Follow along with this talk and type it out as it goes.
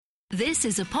This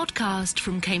is a podcast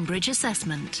from Cambridge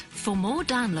Assessment. For more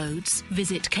downloads,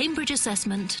 visit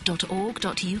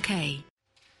cambridgeassessment.org.uk.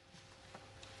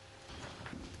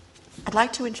 I'd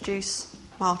like to introduce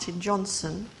Martin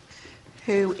Johnson,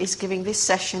 who is giving this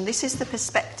session. This is the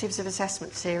Perspectives of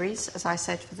Assessment series, as I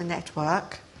said, for the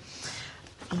network.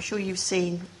 I'm sure you've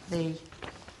seen the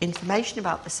information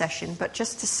about the session, but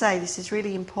just to say this is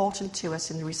really important to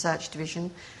us in the research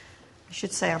division. I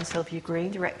should say I'm Sylvia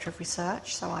Green, Director of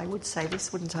Research, so I would say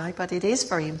this, wouldn't I? But it is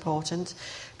very important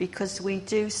because we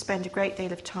do spend a great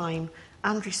deal of time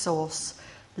and resource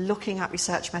looking at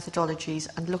research methodologies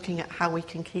and looking at how we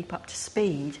can keep up to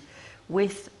speed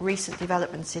with recent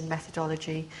developments in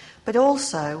methodology, but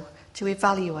also to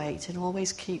evaluate and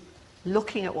always keep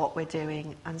looking at what we're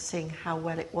doing and seeing how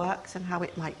well it works and how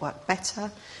it might work better,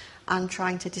 and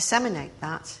trying to disseminate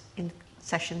that in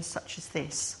sessions such as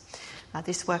this.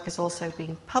 This work has also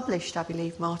been published, I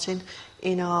believe, Martin,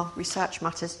 in our Research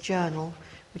Matters journal,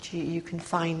 which you can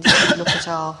find if you look at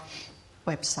our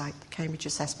website, the Cambridge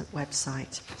Assessment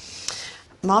website.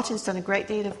 Martin's done a great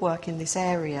deal of work in this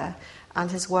area and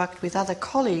has worked with other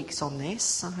colleagues on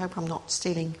this. I hope I'm not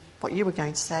stealing what you were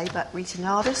going to say, but Rita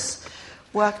Nardis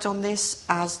worked on this,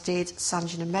 as did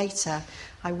Sanjana Mehta.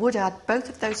 I would add, both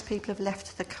of those people have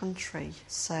left the country,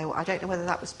 so I don't know whether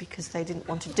that was because they didn't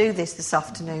want to do this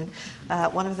afternoon.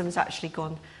 One of them has actually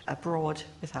gone abroad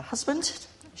with her husband.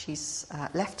 She's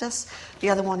left us.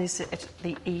 The other one is at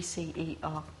the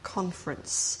ECER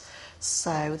conference,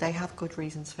 so they have good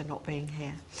reasons for not being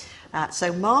here.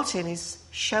 So Martin is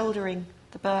shouldering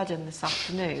the burden this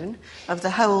afternoon of the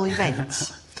whole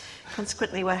event.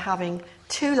 Consequently, we're having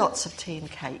 2 lots of tea and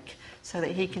cake so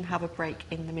that he can have a break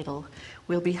in the middle.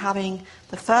 We'll be having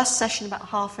the first session about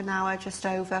half an hour just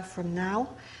over from now,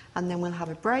 and then we'll have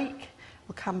a break.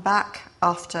 We'll come back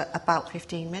after about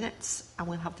 15 minutes, and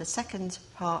we'll have the second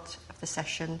part of the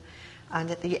session.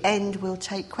 And at the end, we'll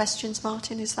take questions.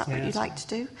 Martin, is that what you'd like to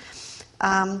do?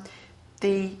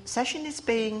 The session is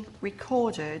being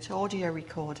recorded, audio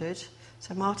recorded.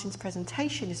 So Martin's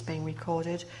presentation is being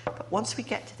recorded, but once we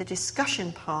get to the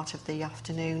discussion part of the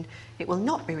afternoon, it will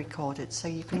not be recorded, so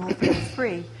you can all feel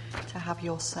free to have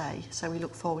your say. So we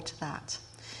look forward to that.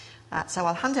 So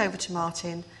I'll hand over to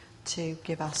Martin to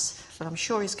give us what I'm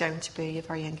sure is going to be a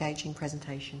very engaging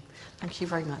presentation. Thank you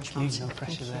very much, Martin. No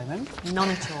pressure there, then. None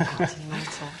at all, Martin, none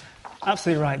at all.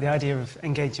 Absolutely right. The idea of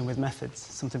engaging with methods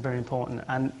is something very important.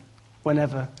 And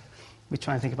whenever we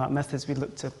try and think about methods, we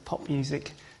look to pop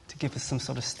music to give us some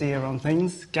sort of steer on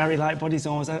things. Gary Lightbody's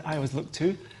I always look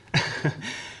to.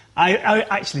 I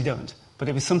actually don't, but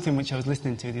it was something which I was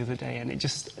listening to the other day, and it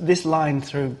just, this line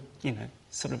through,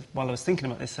 sort of while I was thinking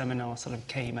about this seminar, sort of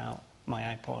came out my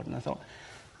iPod, and I thought,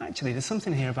 actually, there's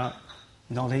something here about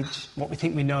knowledge, what we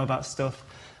think we know about stuff,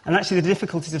 and actually the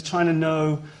difficulties of trying to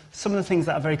know some of the things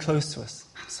that are very close to us.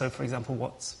 So, for example,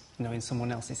 what's in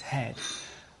someone else's head.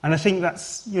 And I think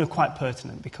that's quite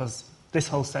pertinent, because this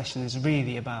whole session is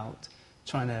really about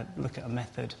trying to look at a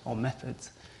method or methods,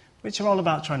 which are all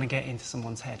about trying to get into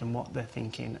someone's head and what they're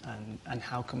thinking, and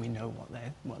how can we know what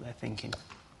they're thinking.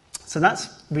 So that's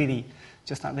really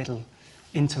just that little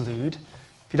interlude.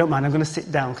 If you don't mind, I'm going to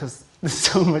sit down because there's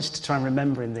so much to try and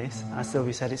remember in this. As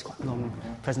Sylvia said, it's quite a long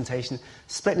presentation,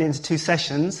 splitting it into 2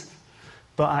 sessions,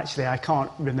 but actually I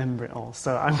can't remember it all.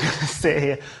 So I'm going to sit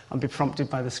here and be prompted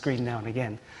by the screen now and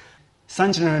again.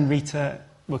 Sanjana and Rita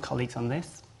were colleagues on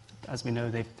this. As we know,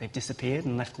 they've disappeared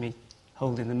and left me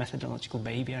holding the methodological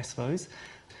baby, I suppose.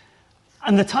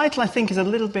 And the title, I think, is a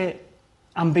little bit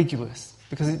ambiguous,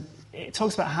 because it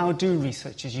talks about how do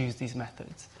researchers use these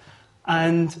methods.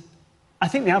 And I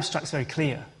think the abstract's very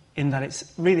clear in that it's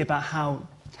really about how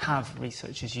have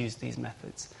researchers used these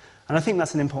methods. And I think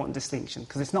that's an important distinction,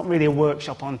 because it's not really a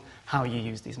workshop on how you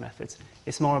use these methods.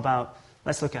 It's more about,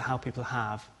 let's look at how people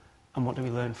have, and what do we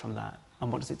learn from that,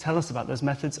 and what does it tell us about those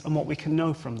methods, and what we can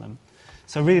know from them.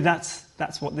 So really that's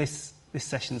what this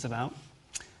session's about.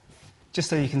 Just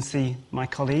so you can see my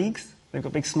colleagues, they've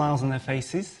got big smiles on their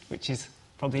faces, which is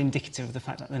probably indicative of the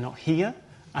fact that they're not here,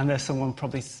 and they're somewhere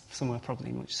probably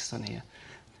much sunnier.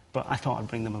 But I thought I'd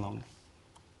bring them along.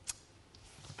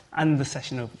 And the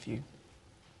session overview.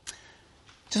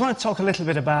 Just want to talk a little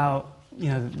bit about,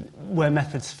 where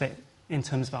methods fit in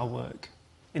terms of our work,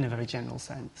 in a very general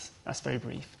sense. That's very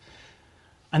brief.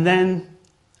 And then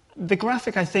the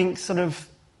graphic, I think, sort of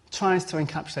tries to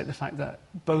encapsulate the fact that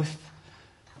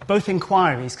both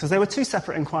inquiries, because there were 2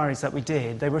 separate inquiries that we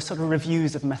did, they were sort of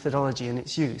reviews of methodology and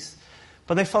its use,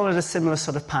 but they followed a similar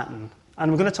sort of pattern. And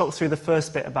we're going to talk through the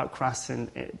first bit about Crass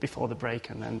before the break,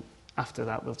 and then after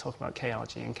that we'll talk about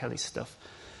KRG and Kelly's stuff.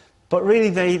 But really,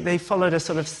 they followed a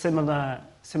sort of similar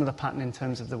pattern in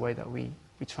terms of the way that we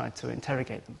tried to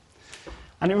interrogate them.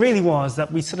 And it really was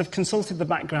that we sort of consulted the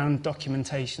background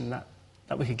documentation that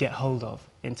we could get hold of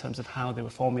in terms of how they were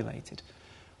formulated.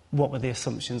 What were the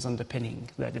assumptions underpinning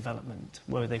their development?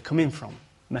 Where were they coming from,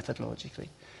 methodologically?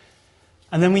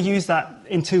 And then we used that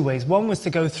in two ways. One was to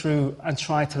go through and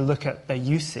try to look at their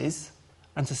uses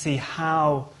and to see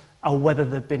how or whether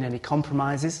there had been any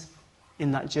compromises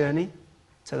in that journey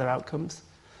to their outcomes.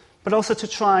 But also to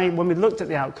try, when we looked at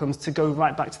the outcomes, to go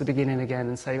right back to the beginning again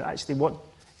and say, actually, what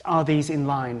are these in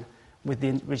line with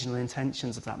the original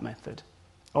intentions of that method?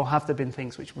 Or have there been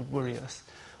things which would worry us?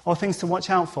 Or things to watch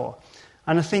out for?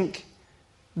 And I think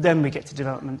then we get to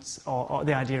developments or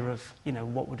the idea of,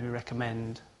 what would we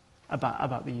recommend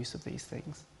about the use of these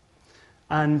things.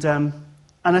 And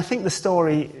I think the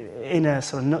story, in a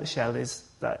sort of nutshell, is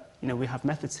that, we have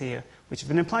methods here which have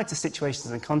been applied to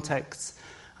situations and contexts,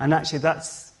 and actually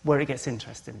that's where it gets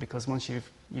interesting, because once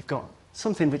you've got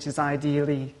something which is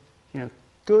ideally,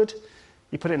 good,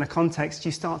 you put it in a context,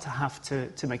 you start to have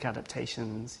to make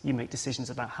adaptations, you make decisions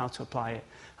about how to apply it,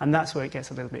 and that's where it gets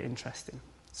a little bit interesting.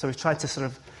 So we've tried to sort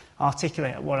of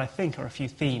articulate what I think are a few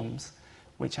themes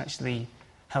which actually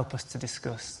help us to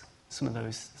discuss some of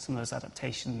those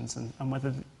adaptations and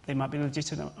whether they might be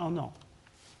legitimate or not.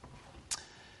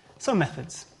 So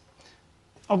methods.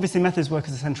 Obviously methods work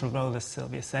as a central role, as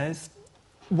Sylvia says.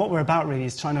 What we're about really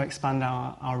is trying to expand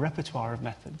our repertoire of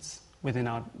methods within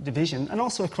our division and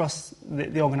also across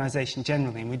the organisation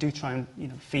generally, and we do try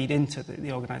and feed into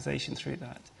the organisation through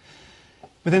that.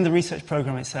 Within the research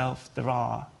programme itself,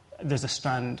 there's a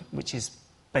strand which is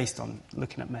based on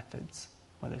looking at methods,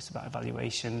 whether it's about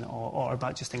evaluation or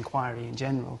about just inquiry in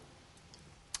general.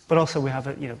 But also we have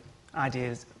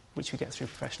ideas which we get through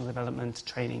professional development,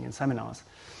 training and seminars.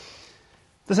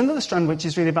 There's another strand which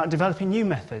is really about developing new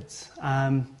methods,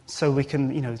 so we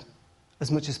can, as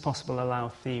much as possible, allow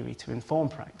theory to inform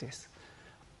practice.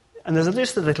 And there's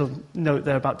just a little note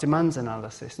there about demands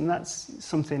analysis, and that's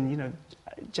something,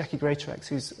 Jackie Greatorex,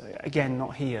 who's, again,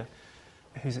 not here,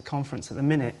 who's at conference at the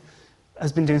minute,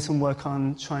 has been doing some work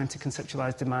on trying to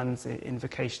conceptualise demands in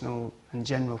vocational and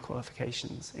general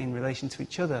qualifications in relation to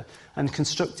each other and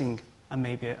constructing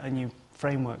maybe a new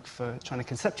framework for trying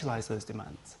to conceptualise those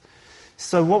demands.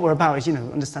 So what we're about is,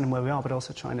 understanding where we are, but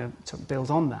also trying to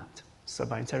build on that. So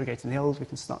by interrogating the old, we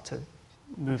can start to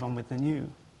move on with the new.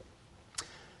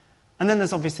 And then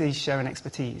there's obviously sharing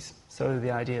expertise. So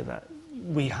the idea that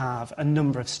we have a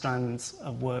number of strands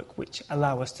of work which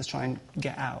allow us to try and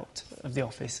get out of the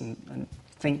office and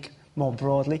think more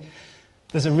broadly.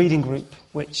 There's a reading group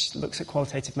which looks at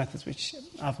qualitative methods, which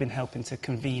I've been helping to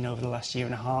convene over the last year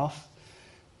and a half,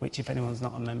 which if anyone's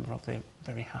not a member of, they're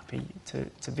very happy to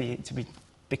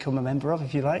become a member of,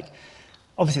 if you like.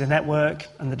 Obviously the network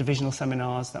and the divisional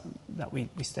seminars that we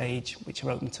stage, which are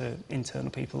open to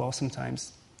internal people or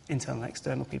sometimes internal and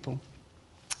external people.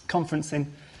 Conferencing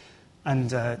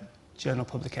and journal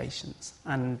publications.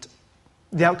 And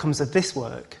the outcomes of this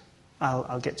work,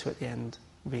 I'll get to at the end,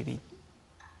 really.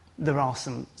 There are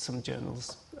some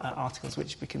journals, articles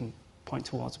which we can point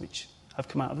towards which have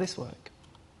come out of this work.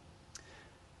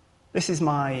 This is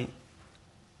my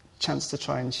chance to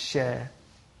try and share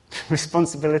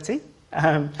responsibility,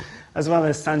 as well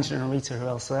as Sandra and Rita, who are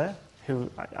elsewhere, who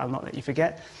I'll not let you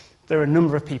forget. There are a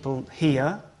number of people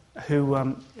here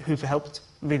who've helped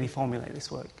really formulate this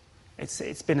work.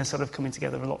 It's been a sort of coming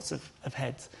together of lots of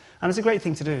heads. And it's a great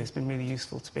thing to do. It's been really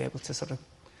useful to be able to sort of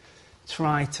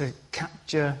try to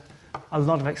capture a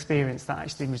lot of experience that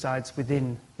actually resides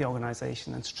within the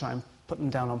organisation and to try and put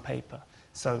them down on paper.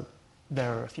 So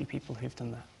there are a few people who've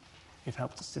done that, who've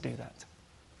helped us to do that.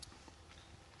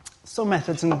 So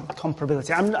methods and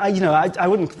comparability. I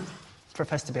wouldn't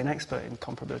profess to be an expert in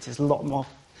comparability. There's a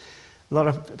lot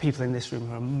of people in this room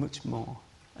who are much more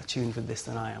attuned with this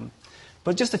than I am.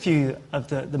 But just a few of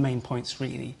the main points,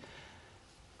 really.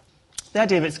 The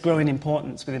idea of its growing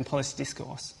importance within policy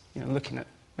discourse, looking at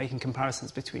making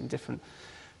comparisons between different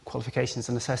qualifications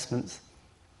and assessments,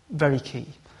 very key.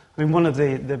 I mean, one of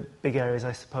the big areas,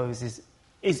 I suppose,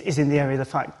 is in the area of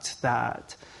the fact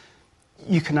that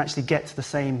you can actually get to the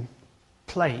same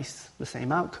place, the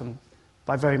same outcome,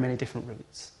 by very many different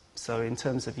routes. So in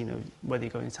terms of, whether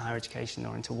you're going into higher education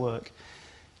or into work,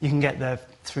 you can get there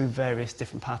through various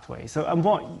different pathways. So, and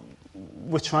what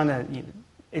we're trying to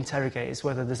interrogate is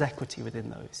whether there's equity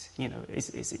within those.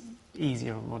 Is it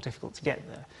easier or more difficult to get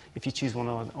there if you choose one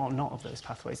or not of those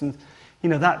pathways? And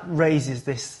that raises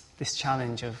this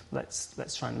challenge of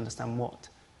let's try and understand what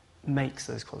makes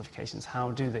those qualifications.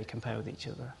 How do they compare with each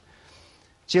other?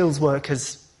 Jill's work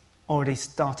has already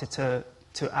started to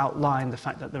to outline the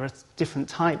fact that there are different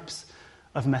types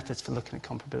of methods for looking at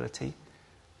comparability.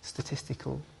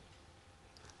 Statistical,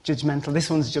 judgmental. This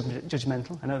one's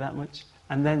judgmental, I know that much.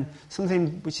 And then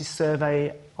something which is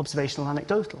survey, observational,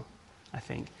 anecdotal, I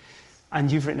think.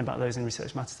 And you've written about those in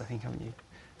Research Matters, I think, haven't you?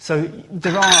 So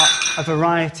there are a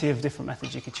variety of different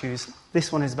methods you could choose.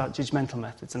 This one is about judgmental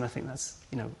methods, and I think that's,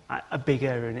 a big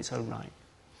area in its own right.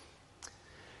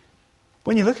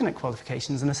 When you're looking at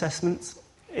qualifications and assessments,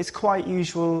 it's quite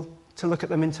usual to look at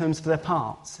them in terms of their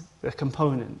parts, their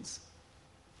components.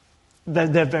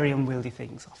 They're very unwieldy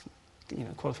things often.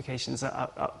 Qualifications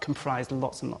are comprise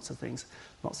lots and lots of things,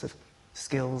 lots of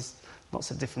skills,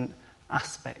 lots of different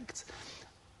aspects.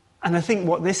 And I think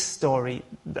what this story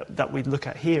that we look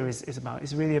at here is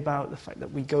really about the fact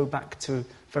that we go back to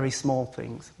very small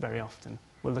things very often.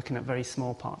 We're looking at very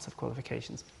small parts of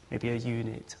qualifications, maybe a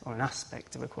unit or an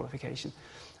aspect of a qualification.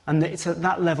 And it's at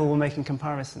that level we're making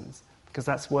comparisons, because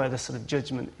that's where the sort of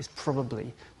judgment is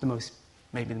probably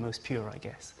maybe the most pure, I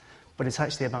guess. But it's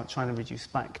actually about trying to reduce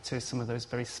back to some of those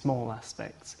very small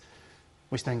aspects,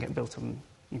 which then get built on,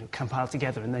 compiled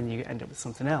together, and then you end up with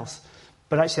something else.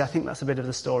 But actually, I think that's a bit of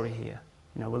the story here.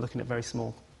 We're looking at very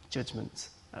small judgments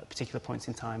at particular points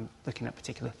in time, looking at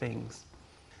particular things.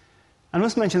 I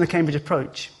must mention the Cambridge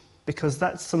approach, because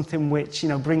that's something which,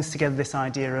 brings together this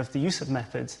idea of the use of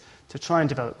methods to try and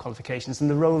develop qualifications, and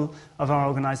the role of our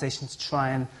organisation to try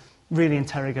and really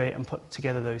interrogate and put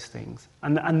together those things.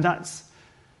 And that's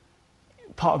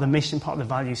part of the mission, part of the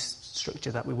value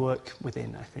structure that we work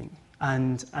within, I think.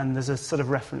 And there's a sort of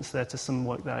reference there to some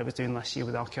work that I was doing last year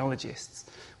with archaeologists,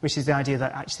 which is the idea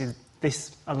that actually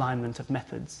this alignment of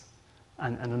methods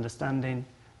and understanding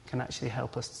can actually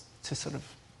help us to sort of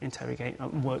interrogate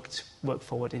and work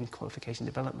forward in qualification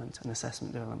development and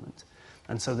assessment development.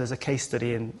 And so there's a case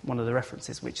study in one of the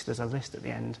references, which there's a list at the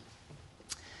end,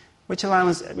 which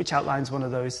outlines one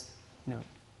of those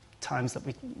times that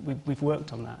we've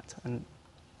worked on that, and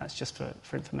that's just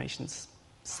for information's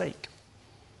sake.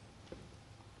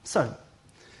 So,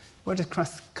 where does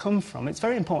CRAS come from? It's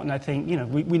very important, I think.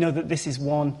 We know that this is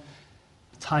one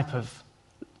type of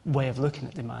way of looking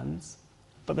at demands,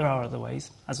 but there are other ways.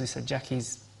 As we said,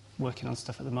 Jackie's working on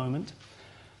stuff at the moment.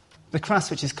 The CRAS,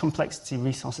 which is complexity,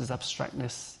 resources,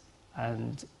 abstractness,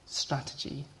 and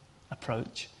strategy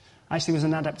approach, actually was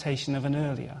an adaptation of an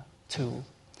earlier tool,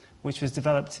 which was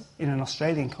developed in an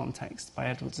Australian context by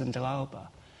Edwards and De Alba.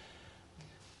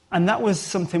 And that was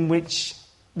something which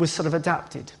was sort of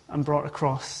adapted and brought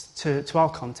across to our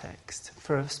context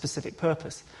for a specific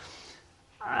purpose.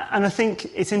 And I think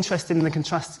it's interesting in the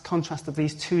contrast of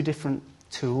these two different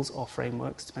tools or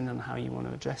frameworks, depending on how you want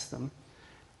to address them,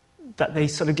 that they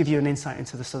sort of give you an insight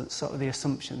into the sort of the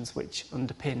assumptions which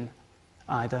underpin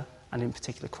either, and in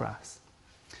particular CRAS.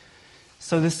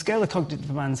 So the scale of cognitive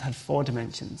demands had 4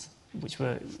 dimensions, which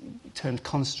were termed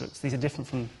constructs. These are different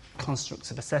from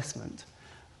constructs of assessment.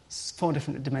 4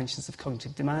 different dimensions of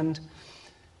cognitive demand,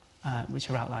 which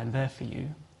are outlined there for you.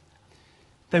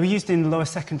 They were used in lower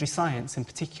secondary science in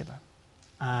particular,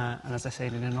 and as I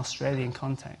said, in an Australian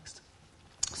context.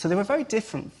 So they were very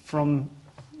different from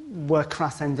where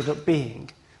CRAS ended up being,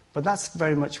 but that's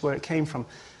very much where it came from.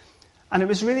 And it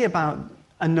was really about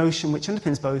a notion which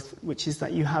underpins both, which is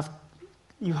that you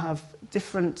have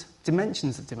different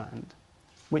dimensions of demand,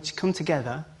 which come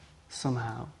together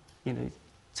somehow,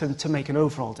 to make an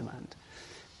overall demand.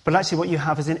 But actually what you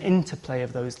have is an interplay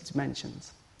of those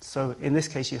dimensions. So in this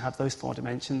case you have those 4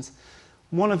 dimensions.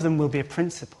 One of them will be a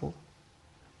principle,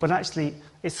 but actually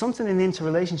it's something in the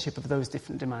interrelationship of those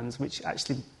different demands which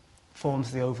actually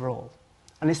forms the overall.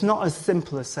 And it's not as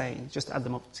simple as saying just add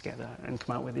them up together and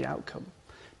come out with the outcome,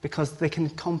 because they can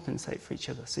compensate for each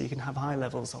other. So you can have high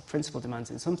levels of principal demands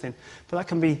in something, but that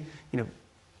can be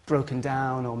broken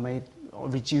down or made or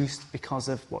reduced because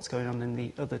of what's going on in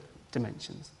the other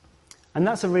dimensions. And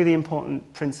that's a really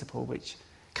important principle which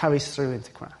carries through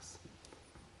into CRAS.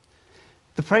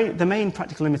 The main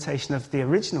practical limitation of the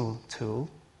original tool,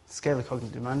 scale of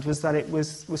cognitive demand, was that it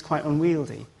was quite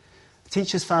unwieldy.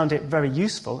 Teachers found it very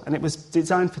useful, and it was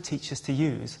designed for teachers to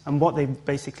use. And what they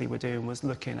basically were doing was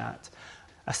looking at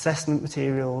assessment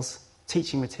materials,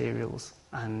 teaching materials,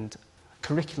 and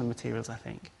curriculum materials, I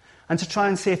think, and to try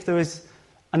and see if there was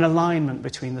an alignment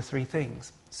between the 3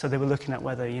 things. So they were looking at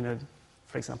whether,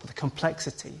 for example, the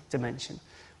complexity dimension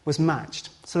was matched.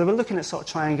 So they were looking at sort of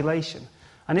triangulation.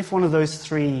 And if one of those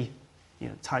 3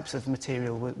 types of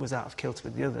material was out of kilter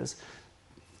with the others,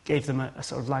 gave them a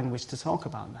sort of language to talk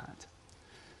about that.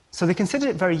 So they considered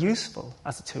it very useful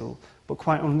as a tool, but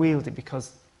quite unwieldy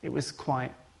because it was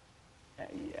quite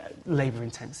labour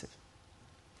intensive.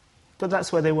 But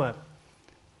that's where they were.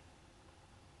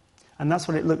 And that's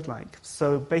what it looked like.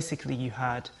 So basically you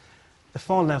had the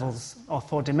 4 levels, or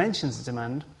 4 dimensions of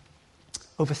demand,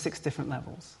 over 6 different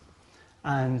levels.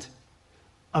 And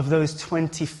of those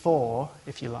 24,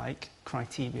 if you like,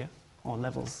 criteria, or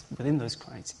levels within those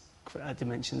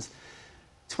dimensions,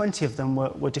 20 of them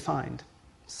were defined.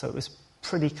 So it was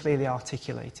pretty clearly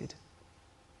articulated.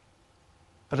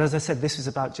 But as I said, this was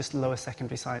about just lower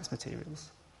secondary science materials.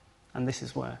 And this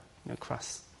is where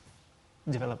CRAS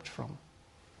developed from.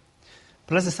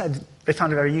 But as I said, they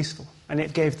found it very useful. And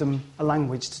it gave them a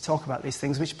language to talk about these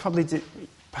things, which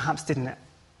perhaps didn't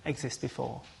exist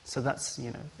before. So that's,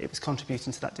 it was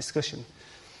contributing to that discussion.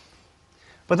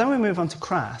 But then we move on to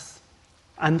CRAS.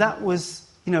 And that was,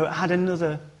 had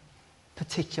another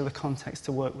particular context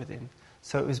to work within.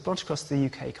 So it was brought across the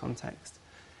UK context.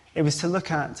 It was to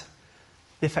look at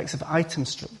the effects of item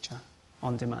structure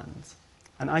on demands.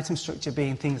 And item structure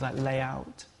being things like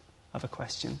layout of a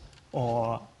question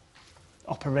or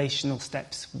operational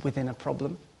steps within a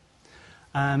problem.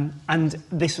 And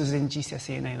this was in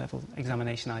GCSE and A-level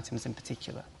examination items in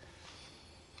particular.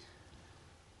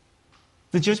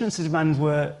 The judgments of demand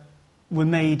were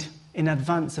made in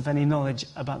advance of any knowledge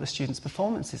about the students'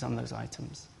 performances on those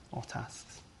items or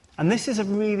tasks. And this is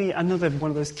another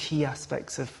one of those key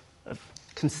aspects of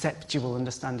conceptual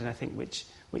understanding, I think, which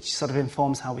sort of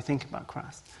informs how we think about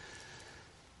CRAS.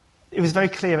 It was very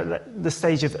clear at the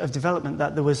stage of development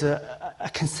that there was a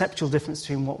conceptual difference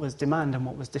between what was demand and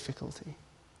what was difficulty.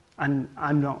 And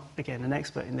I'm not, again, an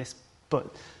expert in this,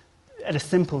 but at a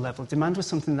simple level, demand was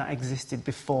something that existed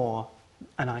before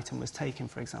an item was taken,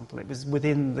 for example. It was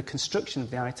within the construction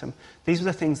of the item. These were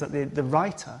the things that the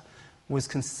writer was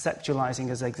conceptualizing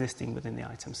as existing within the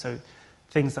item. So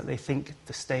things that they think,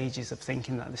 the stages of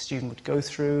thinking that the student would go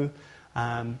through,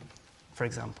 for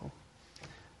example.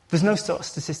 There's no sort of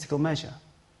statistical measure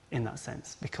in that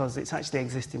sense, because it's actually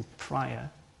existing prior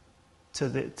to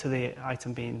the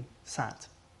item being sat.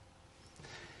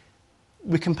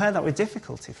 We compare that with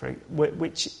difficulty,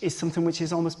 which is something which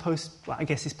is almost post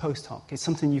hoc. It's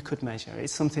something you could measure.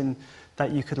 It's something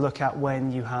that you could look at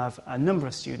when you have a number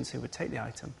of students who would take the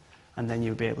item, and then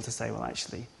you'd be able to say, well,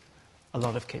 actually, a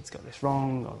lot of kids got this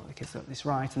wrong, or a lot of kids got this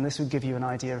right, and this would give you an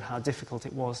idea of how difficult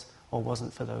it was or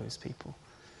wasn't for those people.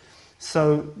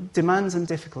 So demands and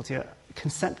difficulty are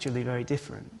conceptually very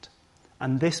different,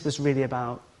 and this was really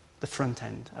about the front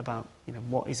end, about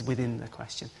what is within the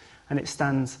question. And it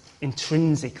stands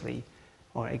intrinsically,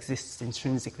 or exists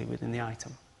intrinsically within the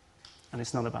item. And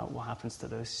it's not about what happens to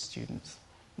those students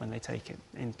when they take it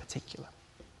in particular.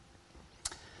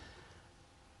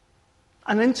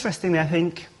 And interestingly, I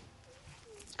think,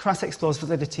 CRAS explores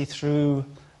validity through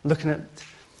looking at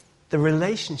the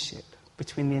relationship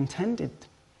between the intended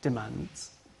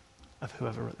demands of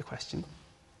whoever wrote the question,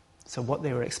 so what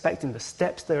they were expecting, the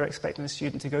steps they were expecting the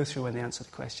student to go through when they answered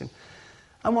the question,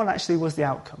 and what actually was the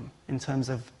outcome in terms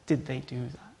of did they do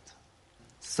that.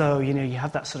 So, you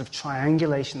have that sort of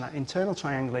triangulation, that internal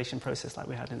triangulation process like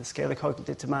we had in the scale of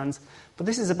cognitive demands, but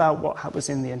this is about what happens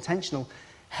in the intentional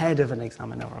head of an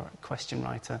examiner or a question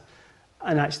writer,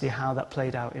 and actually how that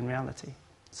played out in reality.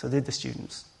 So did the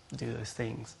students do those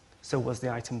things? So was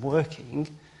the item working,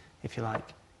 if you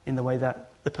like, in the way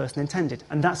that the person intended?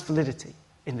 And that's validity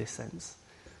in this sense.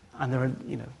 And there are,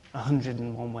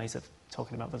 101 ways of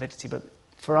talking about validity, but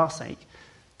for our sake,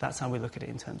 that's how we look at it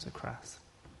in terms of CRAS.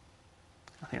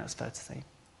 I think that's fair to say.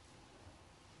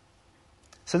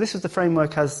 So this was the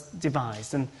framework as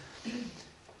devised, and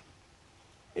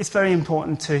it's very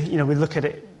important to, we look at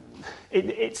it.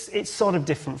 It's sort of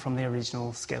different from the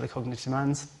original scale of cognitive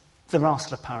demands. There are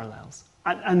sort of parallels.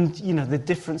 And the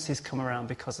differences come around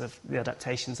because of the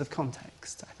adaptations of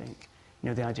context, I think.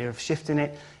 The idea of shifting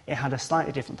it had a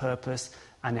slightly different purpose,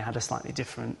 and it had a slightly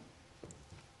different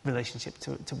relationship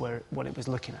to what it was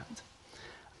looking at.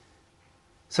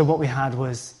 So what we had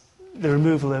was the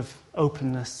removal of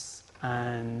openness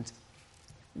and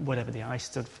whatever the I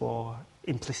stood for,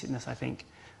 implicitness, I think,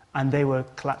 and they were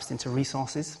collapsed into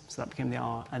resources, so that became the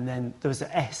R, and then there was an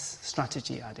S,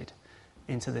 strategy, added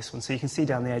into this one. So you can see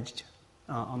down the edge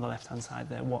on the left-hand side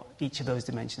there what each of those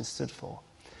dimensions stood for.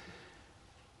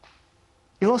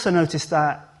 You'll also notice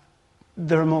that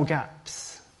there are more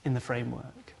gaps in the framework.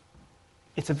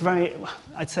 It's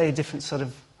I'd say, a different sort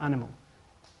of animal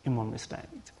in one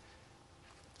respect.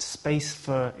 Space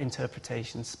for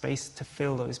interpretation, space to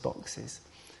fill those boxes.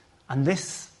 And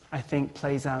this, I think,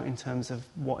 plays out in terms of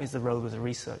what is the role of the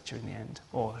researcher in the end,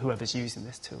 or whoever's using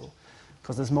this tool,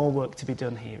 because there's more work to be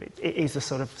done here. It is a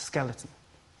sort of skeleton.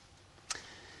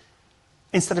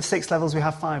 Instead of 6 levels, we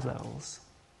have 5 levels.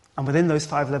 And within those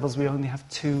 5 levels, we only have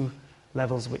 2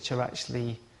 levels which are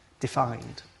actually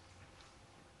defined.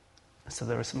 So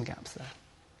there are some gaps there.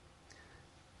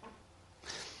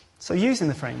 So using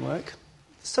the framework,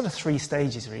 sort of 3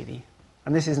 stages really,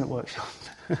 and this isn't a workshop,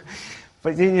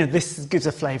 but this gives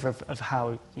a flavour of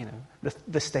how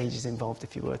the stages involved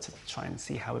if you were to try and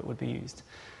see how it would be used.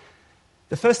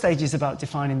 The first stage is about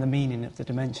defining the meaning of the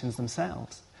dimensions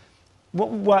themselves.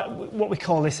 What we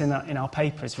call this in our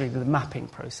paper is really the mapping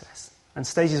process, and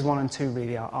stages 1 and 2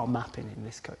 really are mapping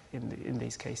in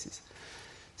these cases.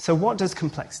 So what does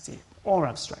complexity or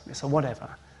abstractness or whatever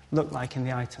look like in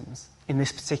the items in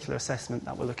this particular assessment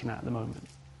that we're looking at the moment?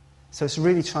 So it's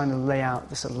really trying to lay out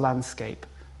the sort of landscape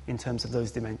in terms of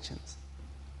those dimensions.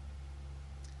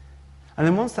 And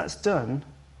then once that's done,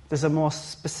 there's a more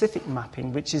specific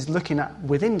mapping which is looking at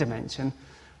within dimension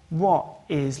what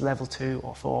is level 2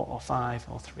 or 4 or 5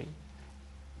 or 3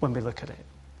 when we look at it.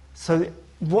 So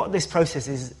what this process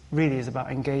is really is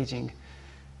about engaging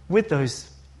with those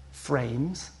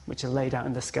frames which are laid out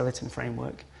in the skeleton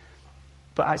framework,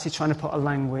 but actually trying to put a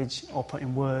language or put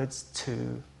in words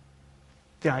to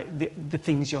the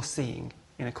things you're seeing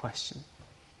in a question.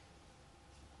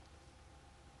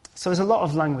 So there's a lot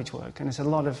of language work and there's a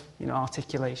lot of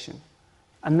articulation,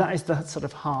 and that is the sort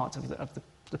of heart of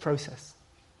the process.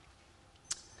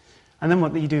 And then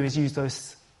what you do is use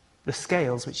the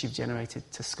scales which you've generated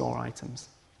to score items.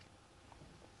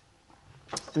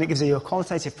 And it gives you a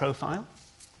qualitative profile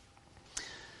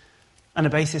and a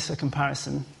basis for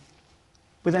comparison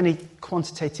with any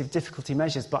quantitative difficulty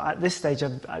measures. But at this stage,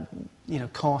 I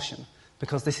caution,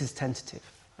 because this is tentative.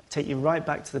 I take you right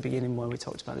back to the beginning where we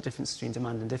talked about the difference between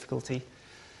demand and difficulty.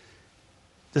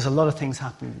 There's a lot of things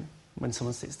happen when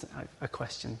someone sits a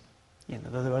question.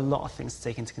 There are a lot of things to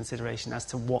take into consideration as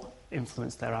to what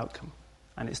influenced their outcome.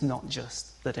 And it's not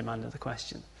just the demand of the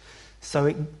question.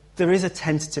 So there is a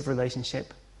tentative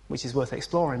relationship which is worth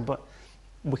exploring, but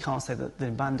we can't say that the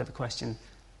demand of a question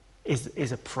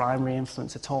is a primary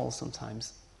influence at all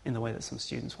sometimes in the way that some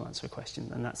students will answer a question.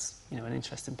 And that's an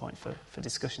interesting point for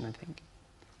discussion, I think.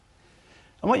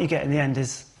 And what you get in the end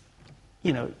is,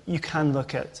 you can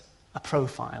look at a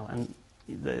profile, and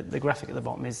the graphic at the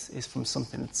bottom is from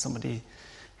somebody,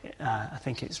 I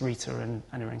think it's Rita and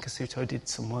Irene Casuto did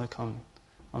some work on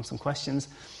some questions.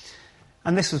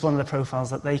 And this was one of the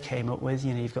profiles that they came up with.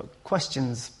 You've got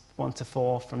questions 1 to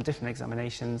 4 from different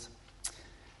examinations.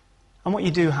 And what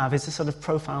you do have is a sort of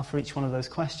profile for each one of those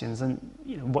questions. And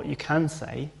what you can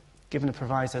say, given a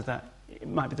proviso that it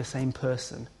might be the same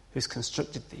person who's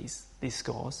constructed these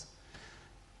scores,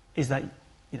 is that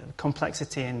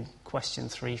complexity in question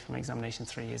 3 from examination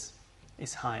 3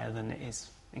 is higher than it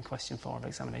is in question 4 of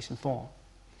examination 4.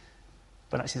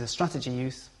 But actually the strategy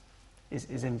use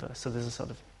is inverse. So there's a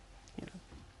sort of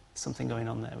something going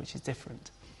on there which is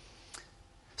different.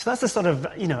 So that's the sort of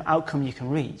outcome you can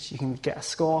reach. You can get a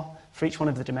score for each one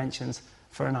of the dimensions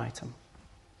for an item,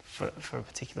 for a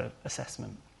particular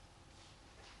assessment.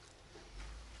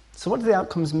 So what do the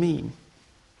outcomes mean?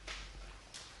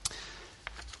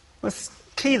 Well, it's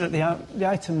key that the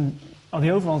item or the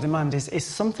overall demand is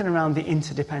something around the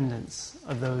interdependence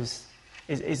of those,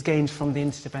 is gained from the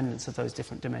interdependence of those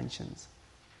different dimensions.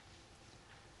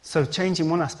 So changing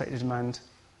one aspect of demand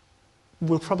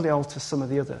will probably alter some of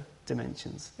the other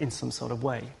dimensions in some sort of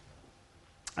way.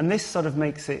 And this sort of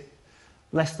makes it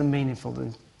less than meaningful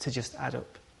than to just add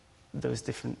up those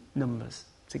different numbers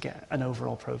to get an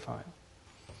overall profile.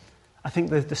 I think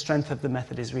the strength of the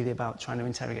method is really about trying to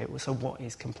interrogate, so what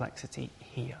is complexity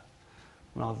here,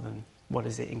 rather than what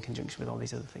is it in conjunction with all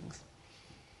these other things.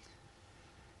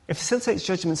 It facilitates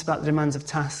judgments about the demands of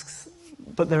tasks,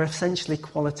 but they're essentially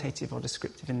qualitative or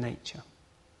descriptive in nature.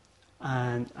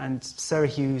 And Sarah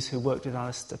Hughes, who worked with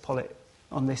Alistair Pollitt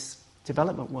on this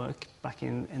development work back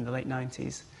in the late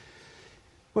 90s,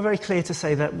 were very clear to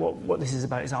say that what this is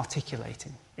about is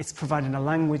articulating. It's providing a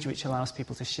language which allows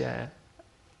people to share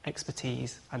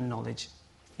expertise and knowledge.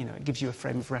 It gives you a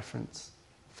frame of reference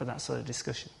for that sort of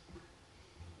discussion.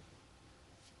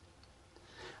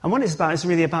 And what it's about is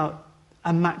really about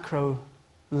a macro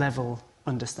level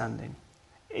understanding.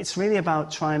 It's really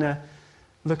about trying to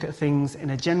look at things in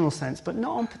a general sense, but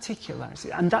not on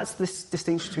particularity. And that's this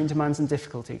distinction between demands and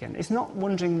difficulty again. It's not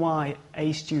wondering why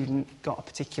a student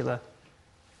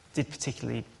did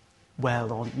particularly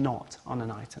well or not on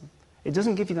an item. It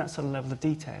doesn't give you that sort of level of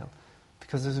detail,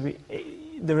 because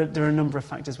there are a number of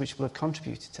factors which will have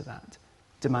contributed to that,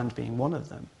 demand being one of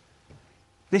them.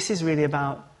 This is really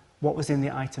about what was in the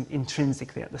item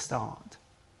intrinsically at the start.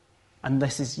 And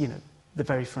this is, the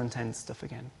very front end stuff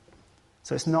again.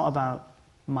 So it's not about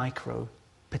micro,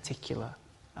 particular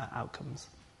outcomes.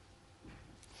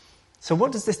 So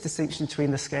what does this distinction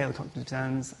between the scale of cognitive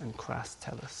demands and CRAS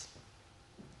tell us?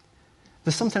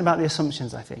 There's something about the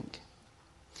assumptions, I think.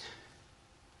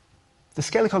 The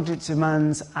scale of cognitive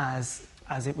demands as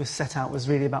it was set out was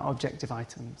really about objective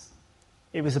items.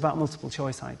 It was about multiple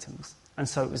choice items, and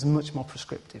so it was much more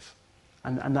prescriptive.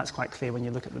 And that's quite clear when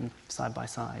you look at them side by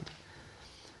side.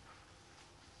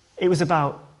 It was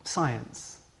about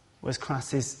science, whereas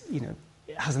CRAS is,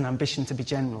 it has an ambition to be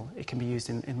general. It can be used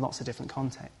in lots of different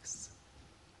contexts.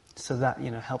 So that,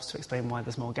 helps to explain why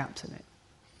there's more gaps in it.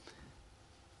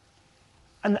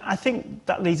 And I think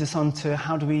that leads us on to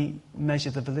how do we measure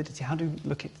the validity? How do we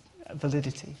look at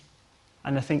validity?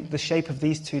 And I think the shape of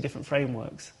these two different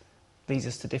frameworks leads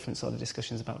us to different sort of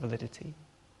discussions about validity.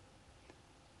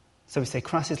 So we say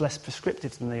CRAS is less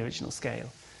prescriptive than the original scale.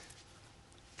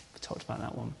 We talked about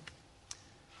that one.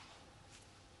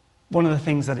 One of the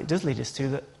things that it does lead us to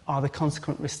that are the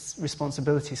consequent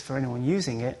responsibilities for anyone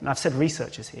using it. And I've said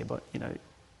researchers here, but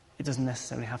it doesn't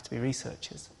necessarily have to be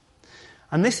researchers.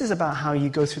 And this is about how you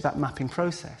go through that mapping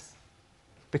process.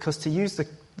 Because to use the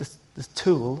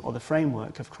tool or the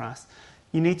framework of CRAS,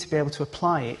 you need to be able to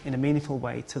apply it in a meaningful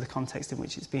way to the context in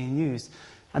which it's being used.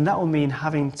 And that will mean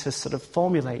having to sort of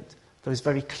formulate those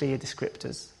very clear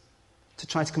descriptors to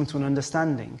try to come to an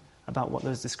understanding about what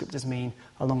those descriptors mean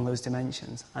along those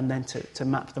dimensions, and then to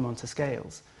map them onto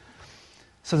scales.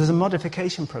 So there's a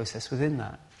modification process within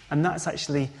that. And that's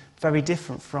actually very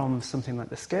different from something like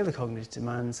the scale of cognitive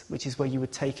demands, which is where you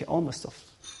would take it almost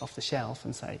off the shelf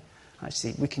and say,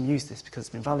 actually, we can use this because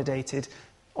it's been validated.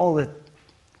 All the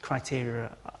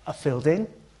criteria are filled in,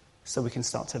 so we can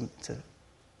start to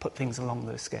put things along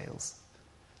those scales.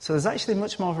 So there's actually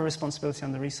much more of a responsibility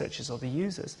on the researchers or the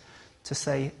users to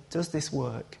say, does this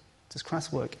work? Does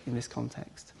CRAS work in this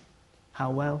context? How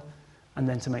well? And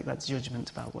then to make that judgment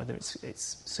about whether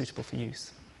it's suitable for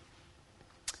use.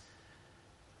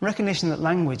 Recognition that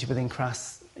language within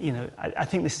CRAS, I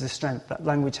think this is a strength, that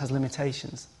language has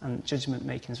limitations and judgment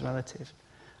making is relative.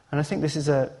 And I think this is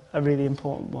a really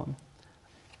important one.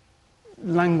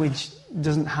 Language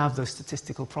doesn't have those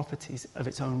statistical properties of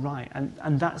its own right,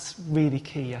 and that's really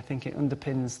key. I think it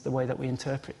underpins the way that we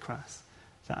interpret CRAS,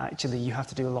 that actually you have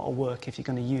to do a lot of work if you're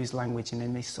going to use language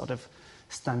in this sort of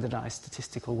standardised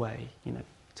statistical way,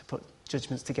 to put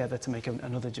judgments together to make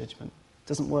another judgment. It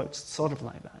doesn't work sort of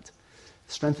like that.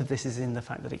 The strength of this is in the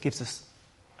fact that it gives us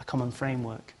a common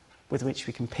framework with which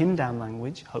we can pin down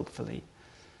language, hopefully.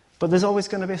 But there's always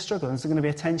going to be a struggle, and there's going to be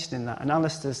a tension in that. And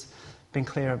Alistair's been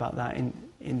clear about that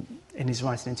in his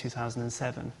writing in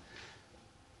 2007.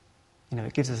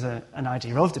 It gives us an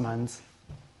idea of demands,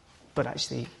 but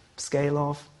actually scale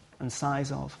of and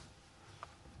size of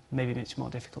may be much more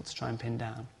difficult to try and pin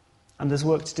down. And there's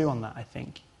work to do on that, I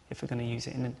think, if we're going to use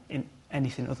it in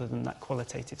anything other than that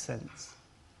qualitative sense.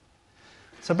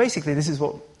 So basically, this is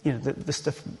what, the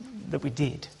stuff that we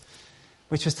did,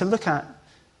 which was to look at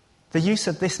the use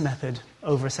of this method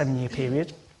over a 7-year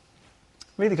period,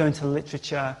 really go into the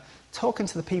literature, talking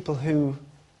to the people who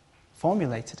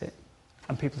formulated it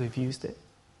and people who've used it,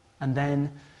 and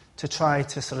then to try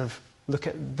to sort of look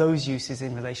at those uses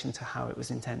in relation to how it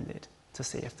was intended, to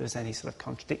see if there's any sort of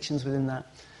contradictions within that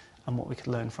and what we could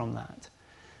learn from that.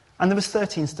 And there was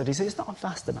 13 studies. It's not a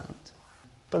vast amount,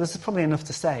 but there's probably enough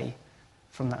to say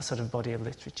from that sort of body of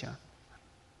literature.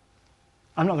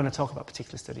 I'm not going to talk about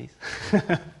particular studies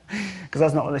because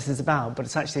that's not what this is about, but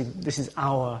it's actually, this is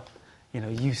our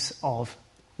use of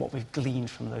what we've gleaned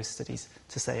from those studies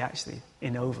to say, actually,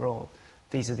 in overall,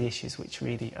 these are the issues which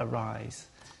really arise.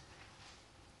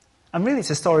 And really, it's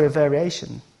a story of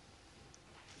variation.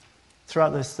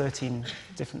 Throughout those 13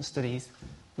 different studies,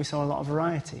 we saw a lot of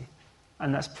variety.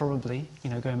 And that's probably,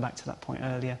 going back to that point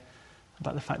earlier,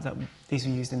 about the fact that these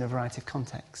were used in a variety of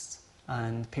contexts,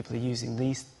 and people are using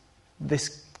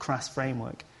this CRAS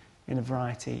framework in a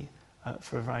variety,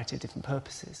 for a variety of different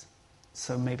purposes.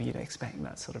 So maybe you'd expect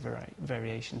that sort of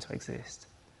variation to exist.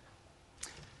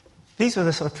 These were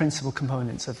the sort of principal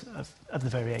components of the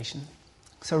variation.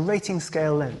 So rating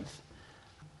scale length.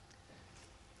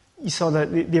 You saw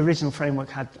that the original framework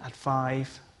had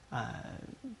 5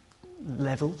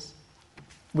 levels.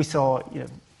 We saw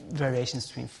variations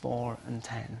between 4 and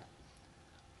 10.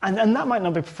 And that might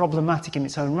not be problematic in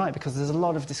its own right, because there's a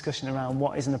lot of discussion around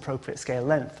what is an appropriate scale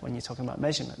length when you're talking about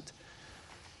measurement.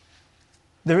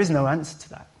 There is no answer to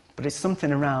that, but it's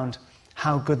something around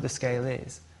how good the scale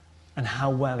is and how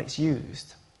well it's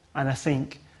used. And I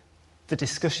think the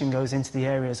discussion goes into the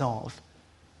areas of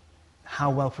how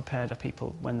well prepared are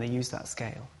people when they use that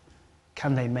scale?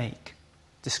 Can they make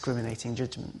discriminating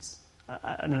judgments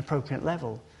at an appropriate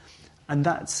level? And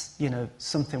that's,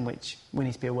 something which we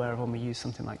need to be aware of when we use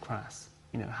something like CRAS.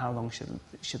 How long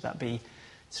should that be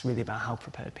It's really about how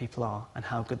prepared people are and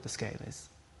how good the scale is.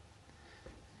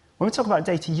 When we talk about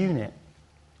data unit,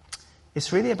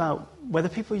 it's really about whether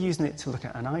people are using it to look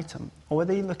at an item or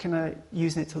whether you're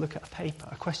using it to look at a paper,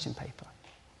 a question paper.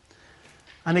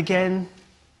 And again,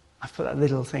 I've put that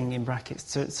little thing in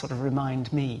brackets to sort of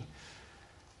remind me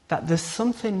that there's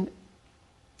something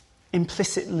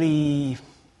implicitly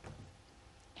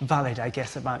valid, I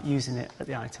guess, about using it at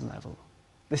the item level.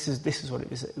 This is what it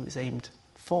was aimed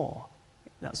for.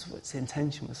 That's what its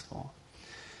intention was for.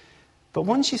 But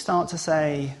once you start to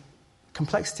say,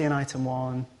 complexity in item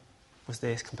 1 was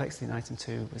this, complexity in item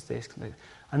 2 was this,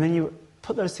 and then you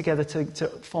put those together to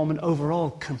form an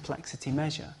overall complexity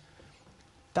measure,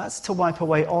 that's to wipe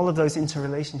away all of those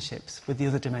interrelationships with the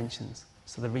other dimensions,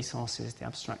 so the resources, the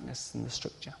abstractness, and the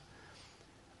structure.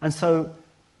 And so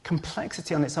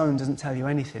complexity on its own doesn't tell you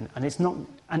anything, and it's not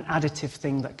an additive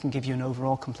thing that can give you an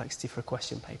overall complexity for a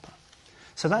question paper.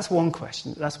 So that's one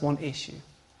question, that's one issue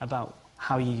about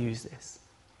how you use this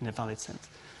in a valid sense.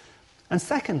 And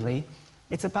secondly,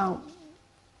 it's about,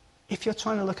 if you're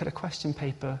trying to look at a question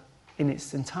paper in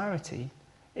its entirety,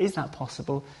 is that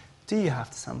possible? Do you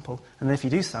have to sample? And then if you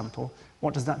do sample,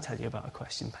 what does that tell you about a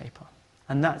question paper?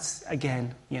 And that's,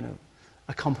 again,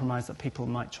 a compromise that people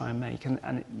might try and make,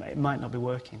 and it might not be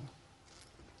working.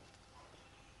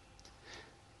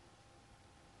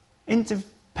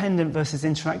 Independent versus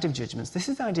interactive judgments. This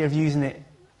is the idea of using it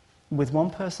with one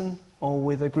person or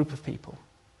with a group of people.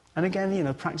 And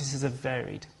again, practices have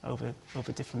varied over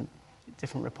different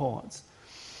reports.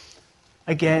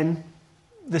 Again,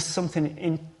 there's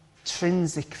something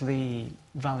intrinsically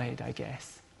valid, I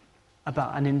guess,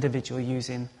 about an individual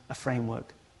using a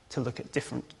framework to look at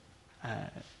different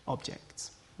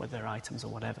objects, whether they're items or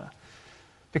whatever,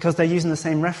 because they're using the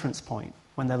same reference point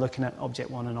when they're looking at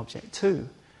object 1 and object 2.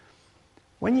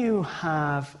 When you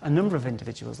have a number of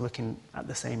individuals looking at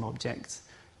the same objects,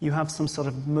 you have some sort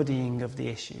of muddying of the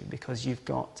issue, because you've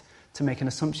got to make an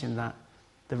assumption that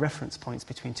the reference points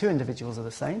between two individuals are the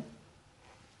same,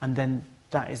 and then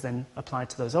that is then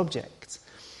applied to those objects.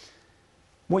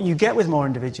 What you get with more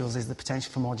individuals is the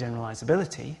potential for more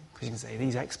generalizability, because you can say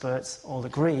these experts all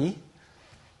agree,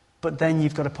 but then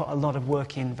you've got to put a lot of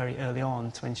work in very early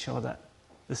on to ensure that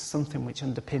there's something which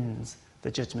underpins the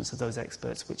judgments of those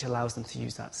experts, which allows them to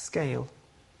use that scale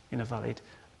in a valid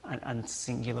and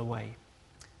singular way.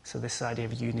 So this idea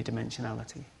of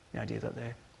unidimensionality, the idea that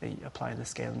they apply the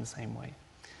scale in the same way.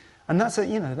 And that's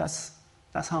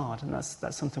hard, and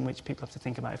that's something which people have to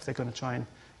think about if they're going to try and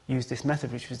use this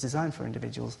method, which was designed for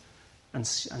individuals, and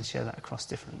share that across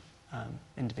different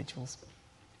individuals.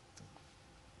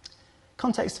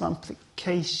 Context of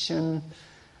application.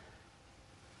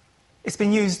 It's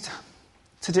been used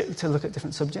to look at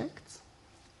different subjects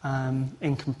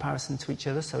in comparison to each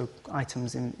other, so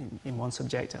items in one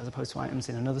subject as opposed to items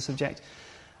in another subject.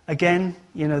 Again,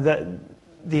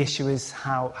 the issue is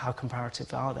how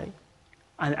comparative are they?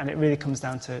 And it really comes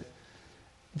down to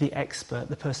the expert,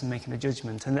 the person making the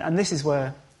judgment. And this is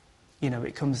where,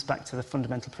 it comes back to the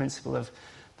fundamental principle of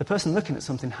the person looking at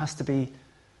something has to be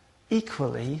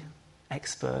equally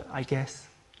expert, I guess,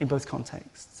 in both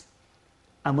contexts.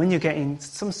 And when you're getting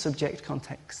some subject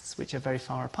contexts which are very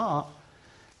far apart,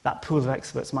 that pool of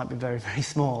experts might be very, very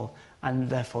small, and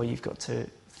therefore you've got to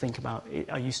think about,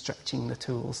 are you stretching the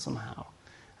tools somehow?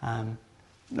 And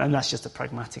that's just a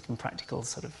pragmatic and practical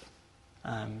sort of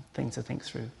thing to think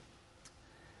through.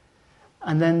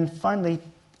 And then finally,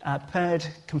 paired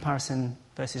comparison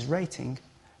versus rating.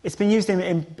 It's been used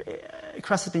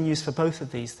CRAS has been used for both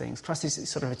of these things. CRAS is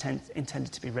sort of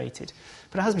intended to be rated,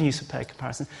 but it has been used for paired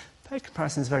comparison. Paired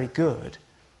comparison is very good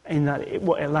in that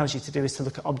what it allows you to do is to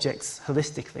look at objects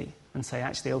holistically and say,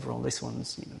 actually, overall, this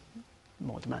one's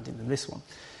more demanding than this one.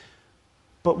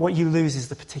 But what you lose is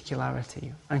the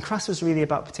particularity. And CRAS was really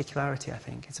about particularity, I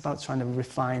think. It's about trying to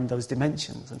refine those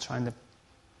dimensions and trying to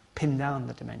pin down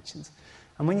the dimensions.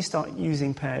 And when you start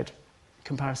using paired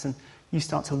comparison, you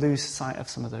start to lose sight of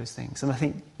some of those things. And I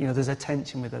think, there's a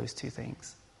tension with those two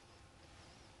things.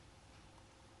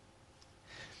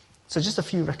 So just a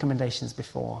few recommendations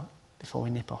before we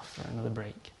nip off for another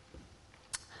break.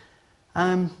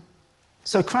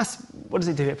 So CRAS, what does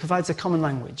it do? It provides a common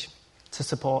language to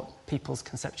support people's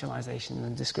conceptualization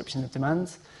and description of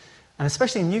demands. And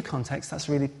especially in new contexts, that's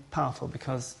really powerful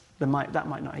because that might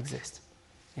not exist.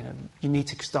 You need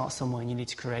to start somewhere and you need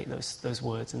to create those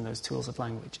words and those tools of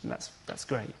language, and that's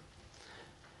great.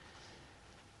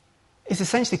 It's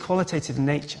essentially qualitative in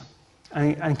nature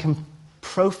and can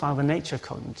profile the nature of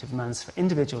cognitive demands for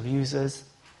individual users.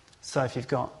 So if you've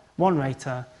got one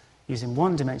rater using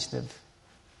one dimension of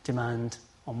demand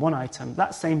on one item,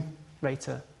 that same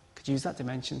rater could use that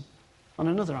dimension on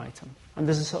another item. And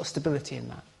there's a sort of stability in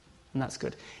that, and that's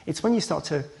good. It's when you start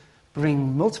to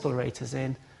bring multiple operators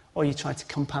in, or you try to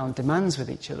compound demands with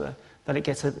each other, that it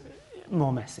gets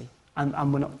more messy.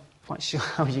 And we're not quite sure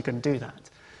how you're going to do that.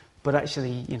 But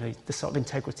actually, the sort of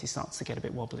integrity starts to get a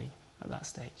bit wobbly at that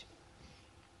stage.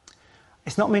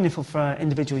 It's not meaningful for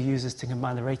individual users to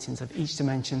combine the ratings of each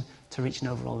dimension to reach an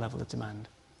overall level of demand.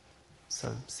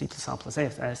 So C plus R plus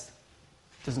AFS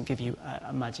doesn't give you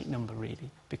a magic number, really,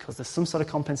 because there's some sort of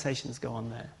compensations go on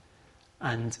there,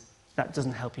 and that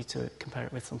doesn't help you to compare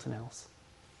it with something else.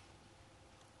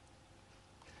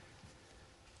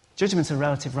 Judgments are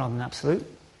relative rather than absolute.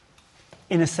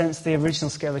 In a sense, the original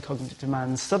scale of cognitive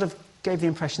demands sort of gave the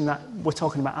impression that we're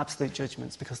talking about absolute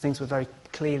judgments because things were very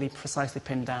clearly, precisely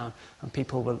pinned down, and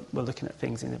people were looking at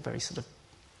things in a very sort of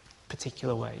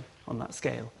particular way on that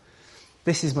scale.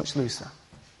 This is much looser,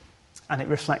 and it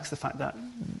reflects the fact that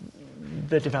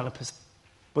the developers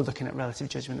were looking at relative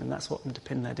judgment, and that's what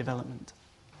underpinned their development.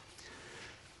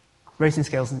 Rating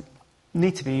scales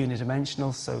need to be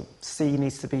unidimensional, so C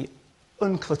needs to be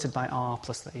uncluttered by R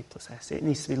plus A plus S. It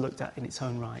needs to be looked at in its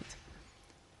own right.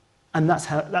 And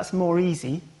that's more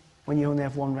easy when you only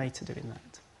have one rater doing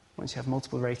that. Once you have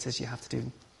multiple raters, you have to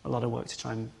do a lot of work to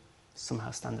try and somehow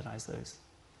standardise those.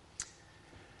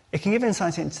 It can give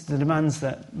insight into the demands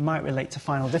that might relate to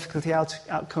final difficulty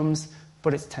outcomes,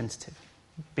 but it's tentative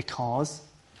because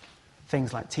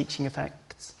things like teaching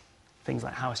effects, things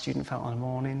like how a student felt on a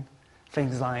morning,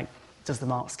 things like does the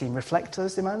mark scheme reflect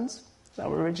those demands that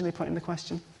were originally put in the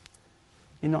question,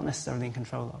 you're not necessarily in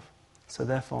control of. So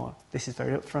therefore, this is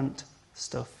very upfront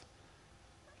stuff,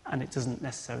 and it doesn't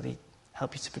necessarily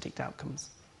help you to predict outcomes.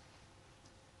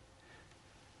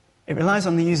 It relies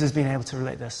on the users being able to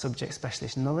relate their subject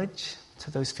specialist knowledge to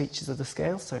those features of the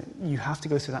scale. So you have to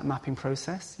go through that mapping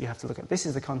process. You have to look at, this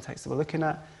is the context that we're looking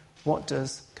at. What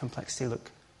does complexity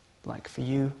look like for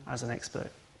you as an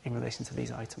expert in relation to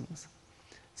these items?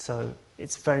 So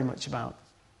it's very much about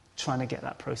trying to get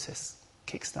that process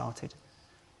kick-started.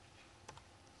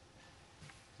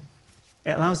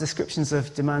 It allows descriptions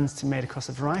of demands to be made across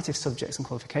a variety of subjects and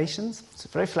qualifications. So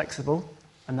very flexible,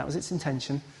 and that was its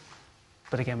intention.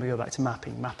 But again, we go back to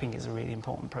mapping. Mapping is a really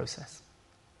important process.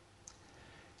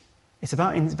 It's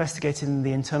about investigating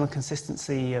the internal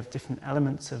consistency of different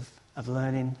elements of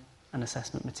learning and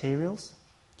assessment materials.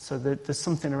 So there's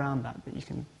something around that you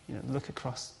can look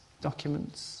across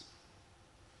documents.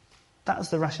 That was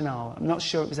the rationale. I'm not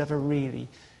sure it was ever really,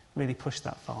 really pushed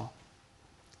that far.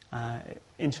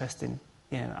 Interesting.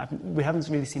 We haven't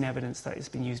really seen evidence that it's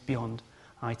been used beyond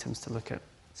items to look at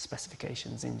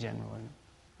specifications in general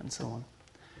and so on,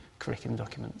 curriculum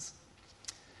documents.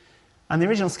 And the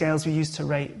original scales were used to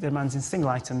rate the demands in single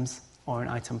items or in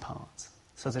item parts.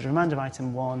 So the demand of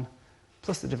item 1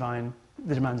 plus the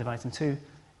demand of item 2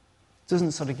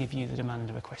 doesn't sort of give you the demand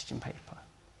of a question paper.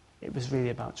 It was really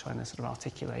about trying to sort of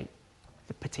articulate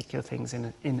the particular things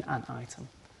in an item.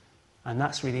 And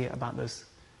that's really about those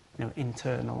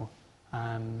internal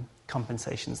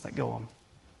compensations that go on.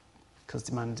 Because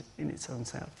demand in its own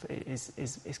self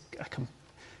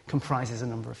comprises a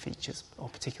number of features or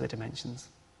particular dimensions.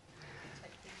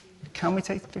 Can we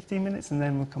take 15 minutes and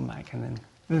then we'll come back? And then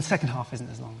the second half isn't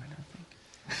as long, I don't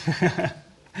think.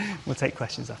 We'll take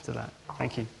questions after that.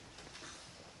 Thank you.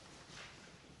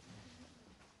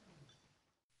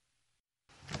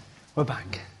 We're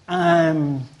back.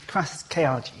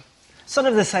 KRG. Sort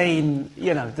of the same,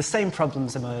 the same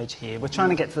problems emerge here. We're trying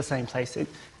to get to the same place.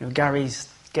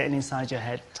 Gary's getting inside your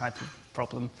head type of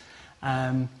problem.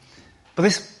 But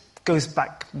this goes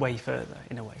back way further,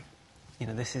 in a way.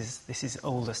 This is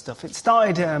older stuff. It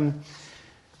started,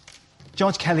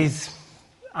 George Kelly's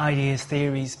ideas,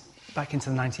 theories, back into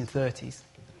the 1930s.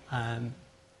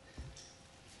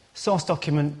 Source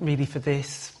document, really, for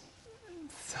this,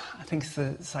 I think it's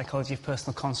the Psychology of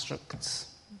Personal Constructs,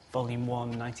 Volume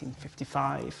 1,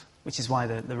 1955, which is why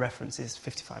the reference is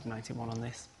 5591 on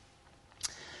this.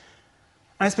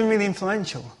 And it's been really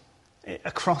influential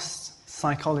across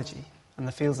psychology and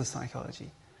the fields of psychology.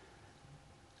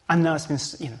 And now it's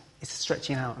been, it's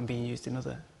stretching out and being used in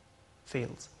other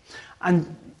fields.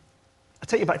 And I'll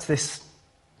take you back to this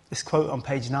quote on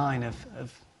page 9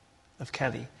 of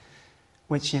Kelly,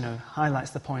 which,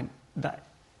 highlights the point that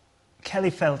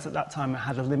Kelly felt at that time it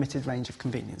had a limited range of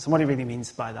convenience. And what he really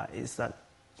means by that is that,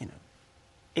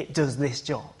 it does this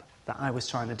job that I was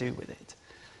trying to do with it,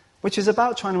 which is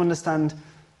about trying to understand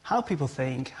how people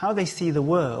think, how they see the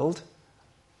world,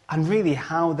 and really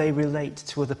how they relate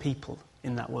to other people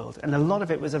in that world. And a lot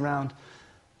of it was around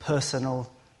personal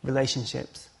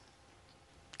relationships,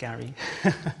 Gary,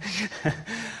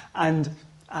 and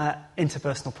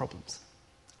interpersonal problems.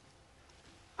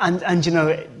 And you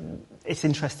know, it's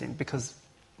interesting because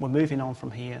we're moving on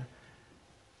from here.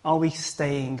 Are we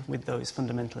staying with those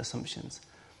fundamental assumptions?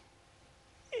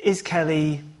 Is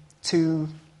Kelly too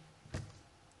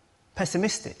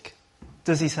pessimistic?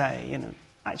 Does he say, you know,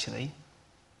 actually,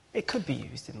 it could be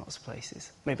used in lots of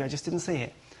places. Maybe I just didn't see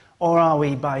it. Or are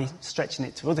we, by stretching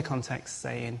it to other contexts,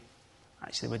 saying,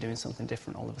 actually, we're doing something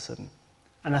different all of a sudden?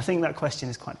 And I think that question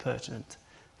is quite pertinent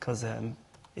because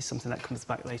it's something that comes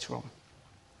back later on.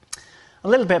 A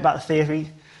little bit about the theory.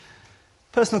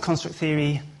 Personal construct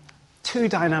theory, two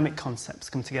dynamic concepts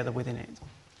come together within it.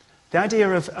 The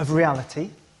idea of reality.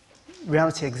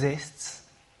 Reality exists.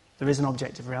 There is an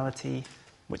objective reality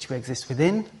which we exist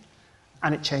within,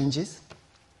 and it changes.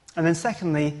 And then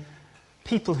secondly,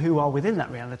 people who are within that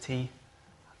reality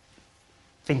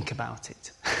think about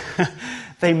it.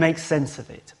 They make sense of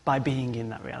it by being in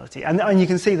that reality. And you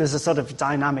can see there's a sort of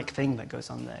dynamic thing that goes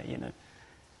on there, you know.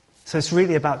 So it's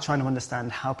really about trying to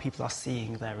understand how people are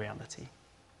seeing their reality.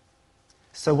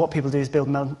 So what people do is build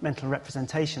mental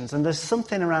representations, and there's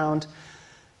something around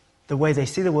the way they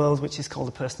see the world which is called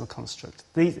a personal construct.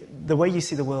 The way you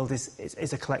see the world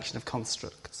is a collection of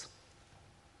constructs.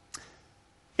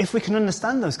 If we can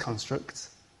understand those constructs,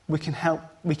 we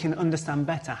can understand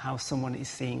better how someone is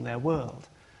seeing their world.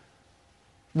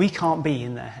 We can't be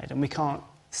in their head and we can't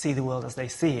see the world as they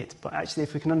see it, but actually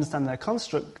if we can understand their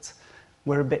constructs,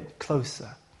 we're a bit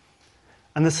closer.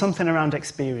 And there's something around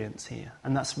experience here,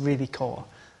 and that's really core.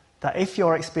 That if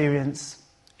your experience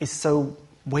is so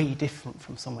way different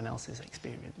from someone else's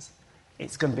experience,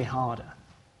 it's going to be harder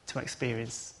to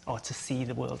experience or to see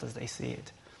the world as they see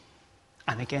it.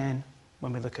 And again,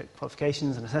 when we look at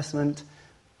qualifications and assessment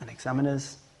and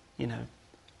examiners, you know,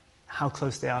 how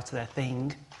close they are to their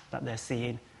thing that they're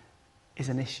seeing is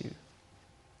an issue.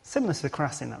 Similar to the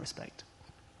CRAS in that respect.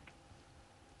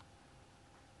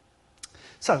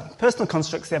 So, personal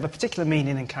constructs, they have a particular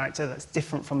meaning and character that's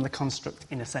different from the construct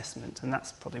in assessment, and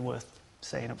that's probably worth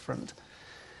saying up front.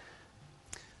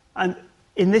 And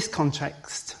in this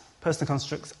context, personal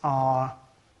constructs are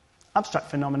abstract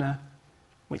phenomena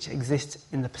which exist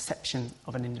in the perception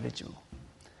of an individual.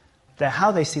 They're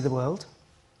how they see the world.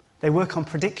 They work on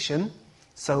prediction.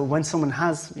 So when someone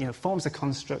has, you know, forms a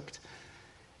construct,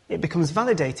 it becomes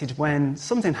validated when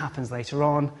something happens later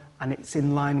on and it's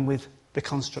in line with the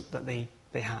construct that they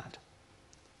had.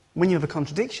 When you have a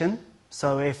contradiction,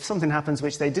 so if something happens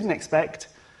which they didn't expect,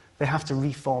 they have to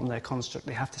reform their construct.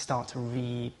 They have to start to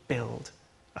rebuild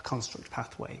a construct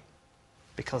pathway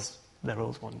because their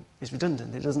old one is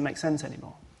redundant. It doesn't make sense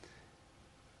anymore.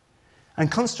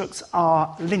 And constructs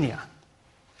are linear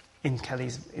in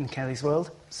Kelly's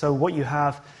world. So what you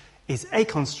have is a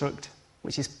construct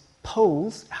which is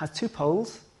poles, it has two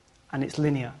poles, and it's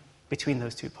linear between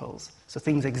those two poles. So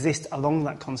things exist along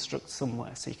that construct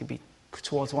somewhere. So you could be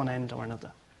towards one end or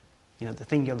another. You know, the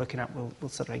thing you're looking at will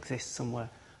sort of exist somewhere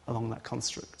along that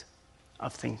construct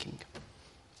of thinking.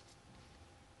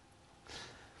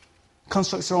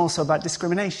 Constructs are also about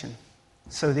discrimination.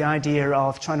 So the idea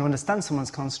of trying to understand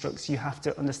someone's constructs, you have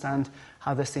to understand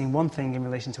how they're seeing one thing in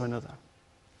relation to another.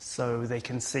 So they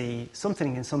can see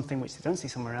something in something which they don't see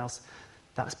somewhere else.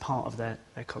 That's part of their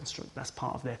construct. That's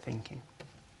part of their thinking.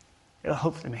 It'll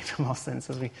hopefully make more sense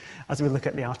as we look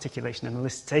at the articulation and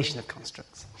elicitation of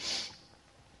constructs.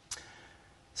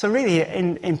 So really,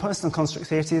 in personal construct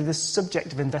theory, the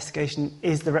subject of investigation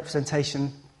is the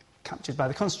representation captured by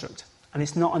the construct. And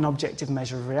it's not an objective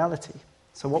measure of reality.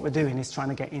 So what we're doing is trying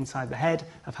to get inside the head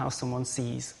of how someone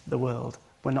sees the world.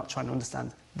 We're not trying to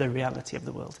understand the reality of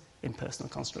the world in personal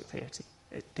construct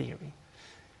theory.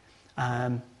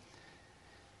 But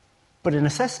in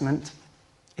assessment,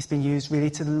 it's been used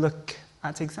really to look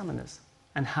at examiners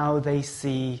and how they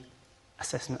see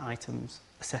assessment items,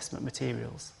 assessment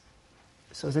materials.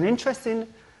 So there's an interesting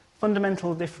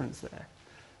fundamental difference there.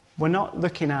 We're not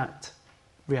looking at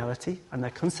reality and their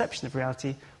conception of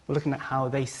reality. We're looking at how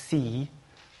they see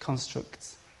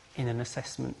constructs in an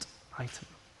assessment item.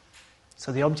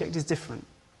 So the object is different,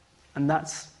 and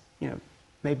that's, you know,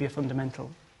 maybe a fundamental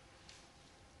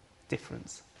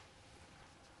difference.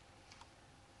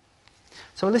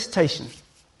 So elicitation.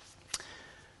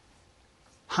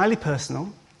 Highly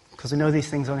personal, because we know these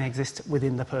things only exist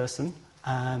within the person.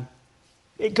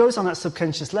 It goes on at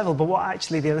subconscious level, but what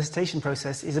actually the elicitation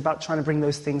process is about trying to bring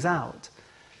those things out,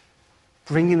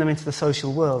 bringing them into the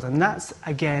social world. And that's,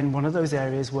 again, one of those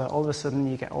areas where all of a sudden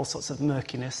you get all sorts of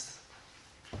murkiness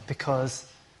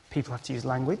because people have to use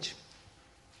language.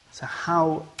 So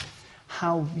how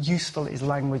useful is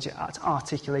language at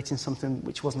articulating something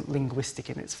which wasn't linguistic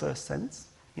in its first sense?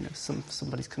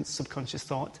 somebody's subconscious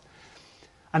thought.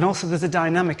 And also there's a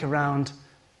dynamic around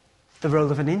the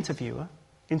role of an interviewer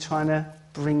in trying to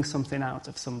bring something out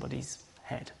of somebody's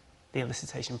head, the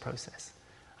elicitation process.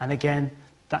 And again,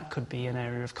 that could be an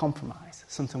area of compromise,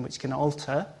 something which can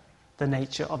alter the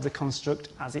nature of the construct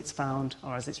as it's found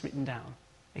or as it's written down.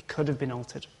 It could have been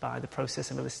altered by the process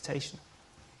of elicitation.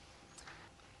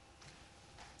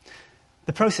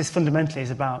 The process fundamentally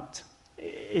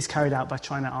is carried out by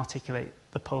trying to articulate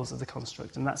the poles of the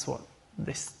construct, and that's what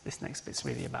this next bit's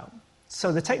really about.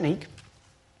 So the technique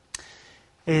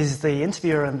is the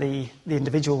interviewer and the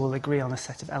individual will agree on a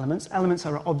set of elements. Elements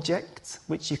are objects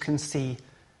which you can see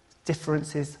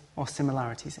differences or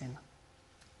similarities in.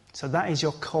 So that is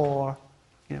your core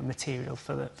material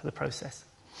for the process.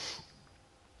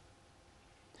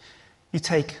 You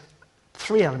take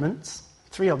 3 elements,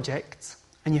 3 objects,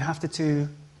 and you have to do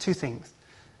 2 things.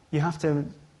 You have to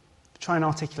try and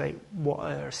articulate what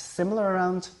are similar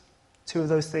around 2 of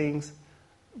those things,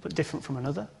 but different from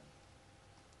another.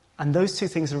 And those 2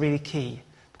 things are really key,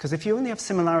 because if you only have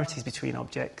similarities between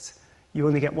objects, you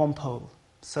only get one pole.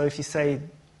 So if you say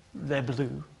they're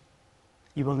blue,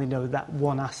 you only know that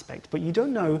one aspect, but you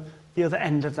don't know the other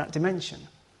end of that dimension.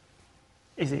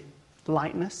 Is it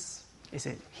lightness? Is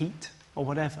it heat? Or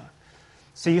whatever.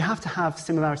 So you have to have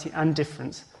similarity and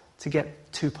difference to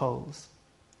get 2 poles.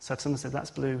 So if someone said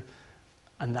that's blue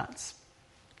and that's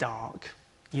dark,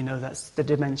 that's the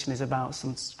dimension is about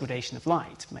some gradation of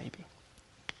light, maybe.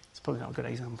 It's probably not a good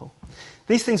example.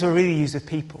 These things were really used with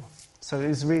people. So it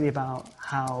was really about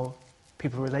how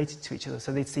people related to each other.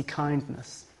 So they'd see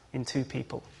kindness in 2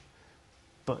 people,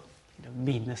 but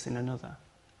meanness in another.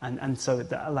 And so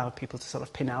that allowed people to sort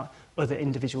of pin out other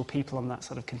individual people on that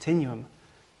sort of continuum.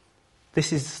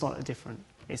 This is slightly different.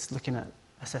 It's looking at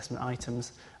assessment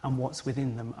items and what's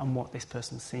within them and what this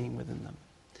person's seeing within them.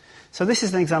 So this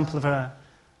is an example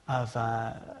of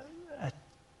a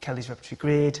Kelly's Repertory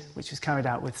Grid, which was carried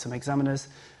out with some examiners.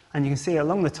 And you can see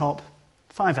along the top,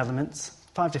 5 elements,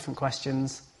 5 different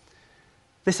questions.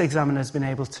 This examiner has been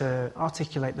able to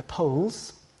articulate the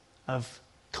poles of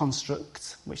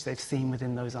constructs which they've seen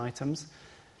within those items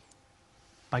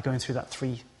by going through that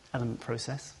 3-element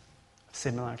process of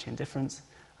similarity and difference,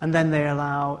 and then they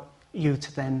allow you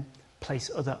to then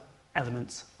place other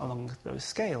elements along those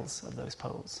scales of those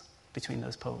poles, between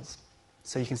those poles.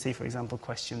 So you can see, for example,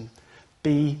 question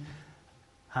B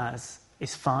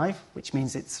is 5, which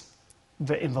means it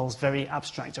involves very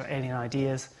abstract or alien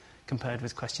ideas, compared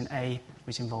with question A,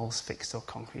 which involves fixed or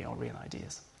concrete or real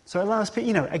ideas. So it allows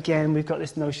people, again, we've got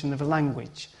this notion of a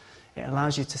language. It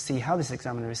allows you to see how this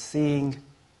examiner is seeing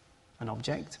an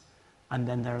object, and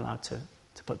then they're allowed to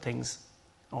put things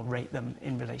or rate them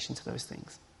in relation to those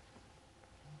things.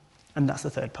 And that's the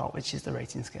third part, which is the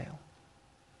rating scale.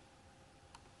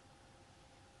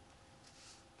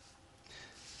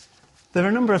 There are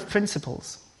a number of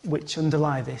principles which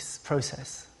underlie this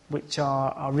process, which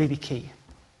are really key.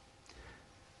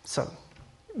 So,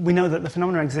 we know that the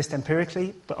phenomena exist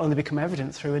empirically, but only become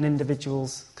evident through an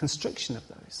individual's construction of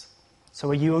those.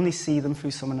 So you only see them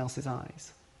through someone else's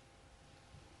eyes.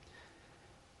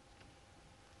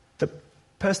 The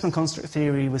personal construct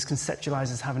theory was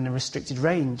conceptualized as having a restricted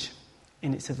range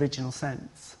in its original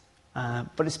sense,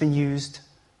 but it's been used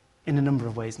in a number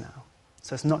of ways now.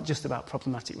 So it's not just about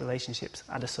problematic relationships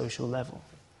at a social level.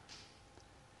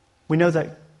 We know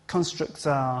that constructs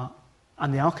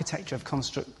and the architecture of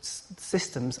construct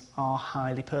systems are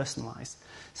highly personalised.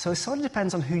 So it sort of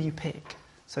depends on who you pick.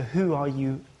 So who are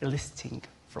you eliciting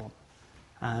from?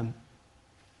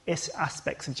 Its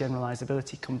aspects of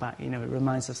generalisability come back, it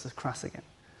reminds us of Crass again.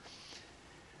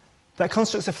 That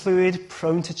constructs are fluid,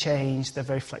 prone to change, they're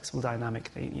very flexible,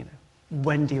 dynamic.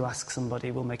 When do you ask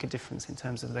somebody will make a difference in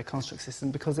terms of their construct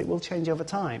system, because it will change over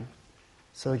time.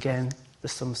 So again,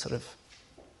 there's some sort of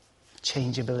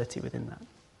changeability within that.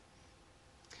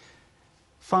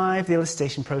 5, the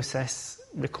elicitation process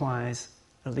requires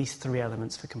at least 3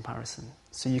 elements for comparison.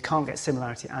 So you can't get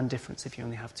similarity and difference if you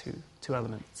only have two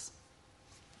elements.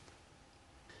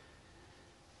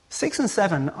 6 and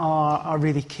 7 are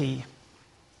really key.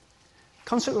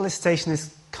 Construct elicitation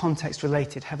is context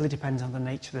related, heavily depends on the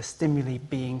nature of the stimuli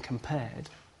being compared.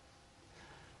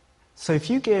 So if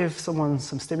you give someone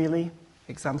some stimuli,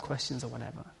 exam questions or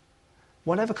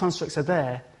whatever constructs are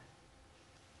there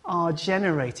are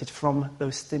generated from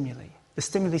those stimuli. The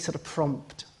stimuli sort of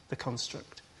prompt the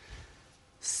construct.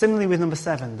 Similarly with number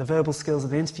 7, the verbal skills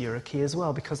of the interviewer are key as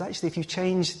well, because actually if you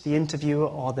change the interviewer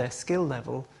or their skill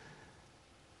level,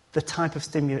 the type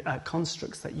of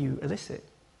constructs that you elicit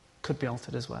could be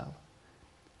altered as well.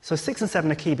 So 6 and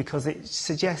 7 are key because it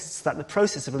suggests that the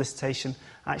process of elicitation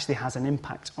actually has an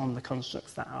impact on the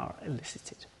constructs that are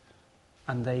elicited.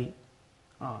 And they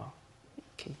are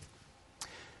key.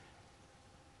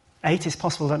 8, it's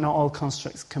possible that not all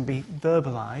constructs can be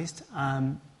verbalised.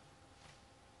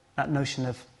 That notion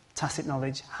of tacit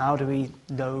knowledge, how do we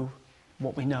know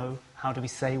what we know? How do we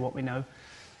say what we know?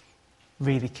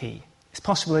 Really key. It's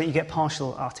possible that you get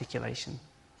partial articulation.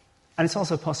 And it's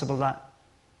also possible that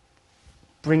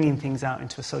bringing things out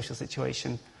into a social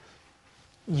situation,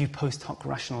 you post hoc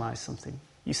rationalise something.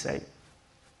 You say,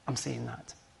 I'm seeing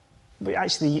that. But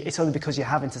actually, it's only because you're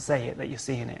having to say it that you're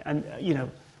seeing it. And,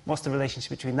 what's the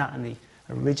relationship between that and the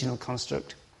original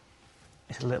construct?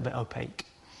 It's a little bit opaque.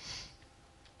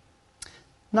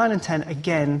 9 and 10,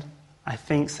 again, I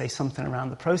think say something around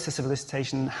the process of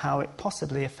elicitation and how it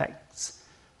possibly affects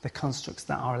the constructs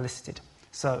that are elicited.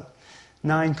 So,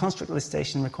 9, construct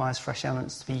elicitation requires fresh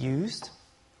elements to be used.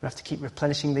 We have to keep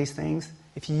replenishing these things.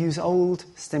 If you use old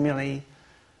stimuli,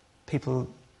 people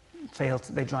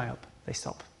they dry up, they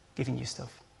stop giving you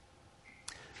stuff.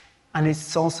 And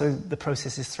it's also, the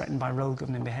process is threatened by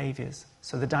role-governing behaviours.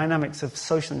 So the dynamics of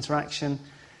social interaction,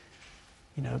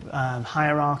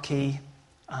 hierarchy,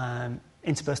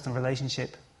 interpersonal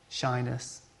relationship,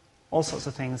 shyness, all sorts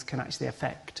of things can actually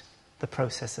affect the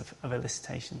process of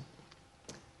elicitation.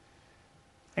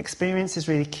 Experience is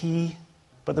really key,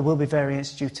 but there will be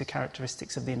variance due to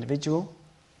characteristics of the individual.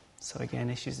 So again,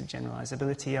 issues of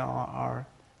generalisability are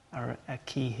a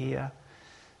key here.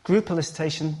 Group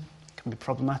elicitation can be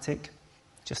problematic.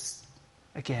 Just,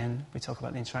 again, we talk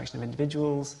about the interaction of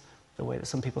individuals, the way that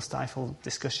some people stifle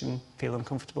discussion, feel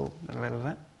uncomfortable, blah, blah,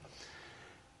 blah.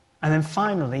 And then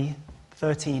finally,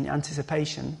 13,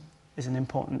 anticipation is an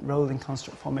important role in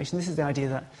construct formation. This is the idea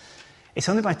that it's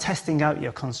only by testing out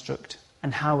your construct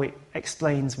and how it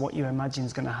explains what you imagine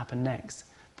is going to happen next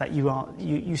that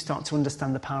you start to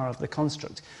understand the power of the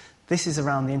construct. This is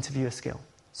around the interviewer skill.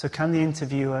 So can the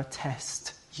interviewer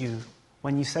test you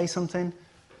when you say something?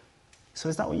 So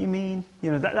is that what you mean?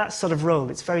 That sort of role,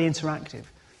 it's very interactive.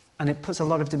 And it puts a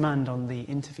lot of demand on the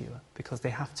interviewer because they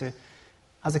have to,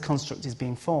 as a construct is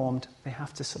being formed, they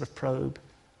have to sort of probe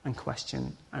and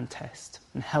question and test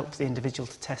and help the individual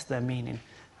to test their meaning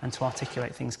and to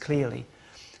articulate things clearly.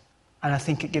 And I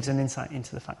think it gives an insight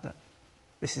into the fact that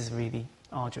this is a really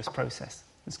arduous process.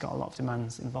 It's got a lot of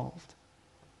demands involved.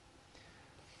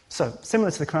 So,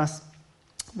 similar to the CRAS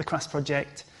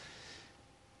project,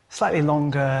 slightly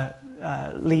longer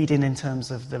lead-in in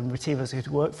terms of the materials we'd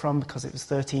worked from because it was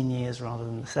 13 years rather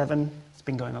than the 7. It's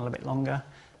been going on a little bit longer.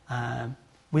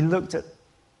 We looked at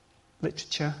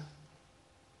literature.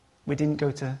 We didn't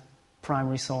go to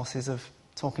primary sources of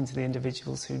talking to the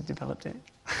individuals who developed it,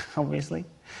 obviously.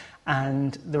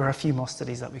 And there were a few more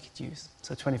studies that we could use.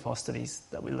 So 24 studies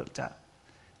that we looked at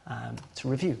to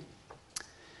review.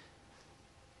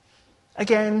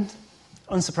 Again,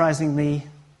 unsurprisingly,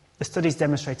 the studies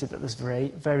demonstrated that there's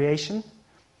variation,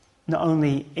 not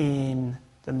only in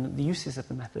the uses of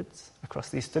the methods across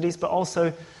these studies, but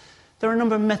also there are a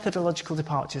number of methodological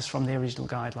departures from the original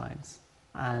guidelines.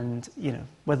 And,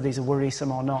 whether these are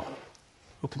worrisome or not,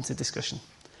 open to discussion.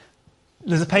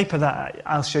 There's a paper that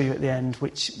I'll show you at the end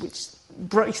which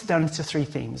breaks it down into 3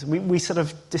 themes. We sort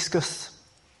of discuss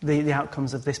the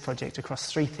outcomes of this project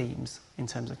across 3 themes in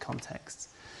terms of contexts.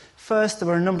 First, there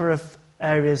were a number of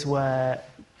areas where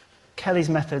Kelly's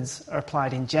methods are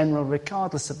applied in general,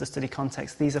 regardless of the study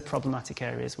context. These are problematic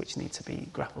areas which need to be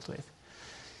grappled with.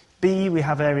 B, we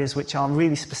have areas which are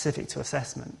really specific to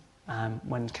assessment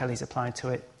when Kelly's applied to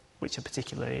it, which are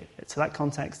particularly to that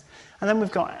context. And then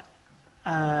we've got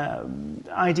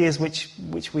ideas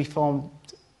which we formed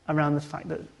around the fact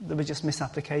that there were just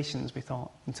misapplications, we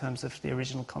thought, in terms of the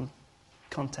original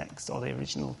context or the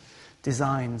original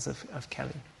designs of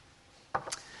Kelly.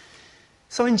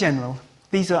 So in general,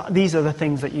 these are the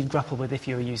things that you'd grapple with if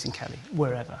you were using Kelly,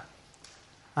 wherever.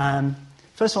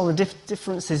 First of all, the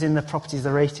differences in the properties of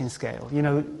the rating scale.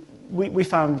 We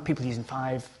found people using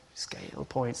 5 scale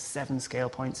points, 7 scale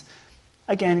points.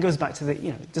 Again, it goes back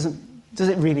to does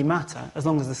it really matter as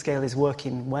long as the scale is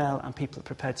working well and people are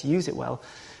prepared to use it well?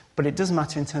 But it does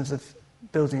matter in terms of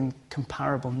building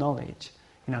comparable knowledge.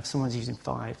 If someone's using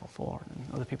 5 or 4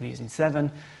 and other people are using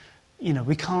 7,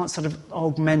 we can't sort of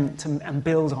augment and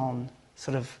build on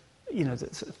the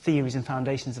theories and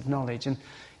foundations of knowledge. And,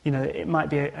 it might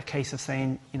be a case of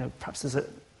saying, perhaps there's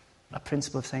a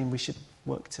principle of saying we should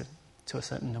work to a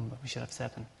certain number. We should have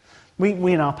 7.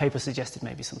 We in our paper suggested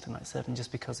maybe something like 7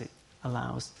 just because it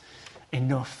allows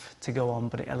enough to go on,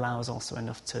 but it allows also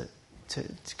enough to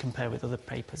compare with other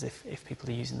papers if people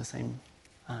are using the same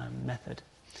method.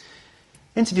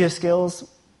 Interviewer skills,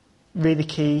 really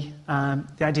key. The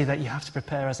idea that you have to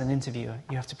prepare as an interviewer.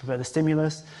 You have to prepare the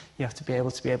stimulus. You have to be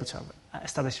able to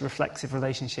establish reflexive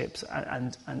relationships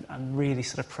and really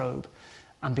sort of probe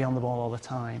and be on the ball all the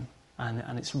time.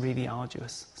 And it's really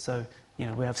arduous. So,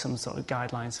 we have some sort of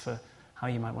guidelines for how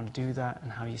you might want to do that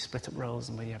and how you split up roles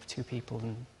and whether you have two people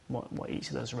and what each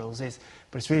of those roles is.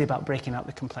 But it's really about breaking out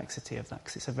the complexity of that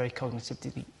because it's a very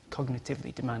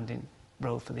cognitively demanding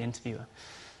role for the interviewer.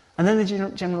 And then the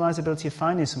generalisability of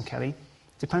findings from Kelly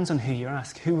depends on who you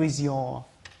ask. Who is your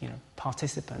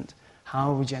participant?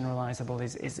 How generalisable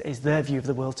is their view of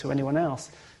the world to anyone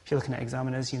else? If you're looking at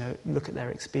examiners, look at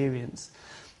their experience.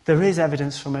 There is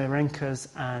evidence from Arenka's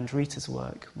and Rita's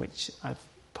work, which I've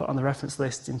put on the reference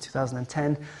list in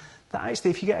 2010, that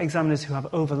actually if you get examiners who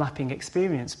have overlapping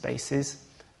experience bases,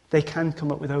 they can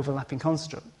come up with overlapping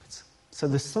constructs. So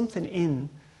there's something in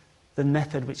the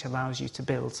method which allows you to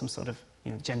build some sort of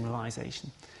generalisation.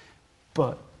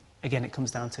 But again, it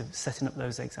comes down to setting up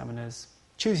those examiners,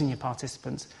 choosing your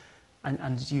participants,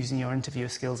 and using your interviewer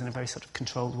skills in a very sort of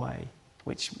controlled way,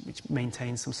 which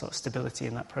maintains some sort of stability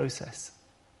in that process.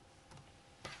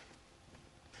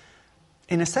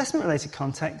 In assessment-related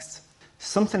contexts,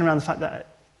 something around the fact that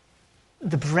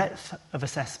the breadth of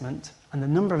assessment and the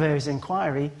number of areas of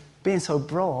inquiry being so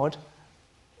broad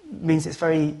means it's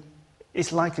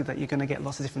likely that you're going to get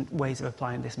lots of different ways of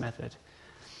applying this method.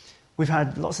 We've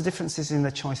had lots of differences in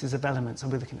the choices of elements,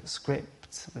 and we're looking at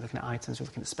scripts, we're looking at items, we're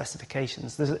looking at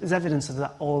specifications. There's evidence of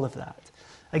that, all of that.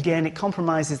 Again, it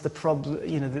compromises the problem,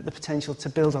 the potential to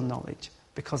build on knowledge,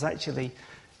 because actually,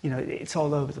 it's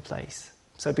all over the place.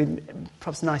 So it'd be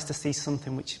perhaps nice to see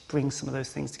something which brings some of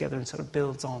those things together and sort of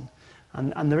builds on.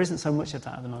 And there isn't so much of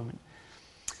that at the moment.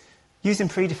 Using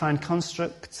predefined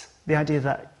constructs, the idea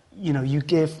that, you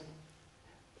give,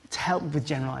 to help with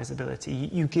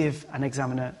generalisability, you give an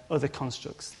examiner other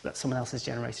constructs that someone else has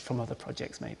generated from other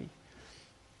projects maybe.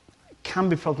 It can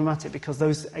be problematic because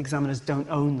those examiners don't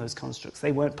own those constructs.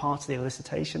 They weren't part of the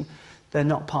elicitation. They're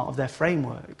not part of their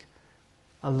framework.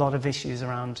 A lot of issues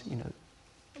around,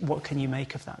 what can you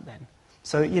make of that then?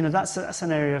 So, that's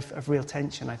an area of real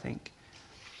tension, I think.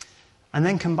 And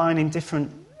then combining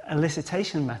different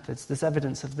elicitation methods, there's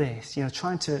evidence of this.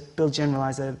 Trying to build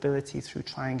generalisability through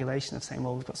triangulation of saying,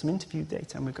 well, we've got some interview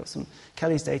data and we've got some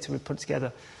Kelly's data we've put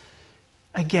together.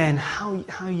 Again, how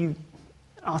you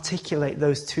articulate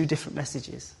those two different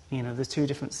messages, the two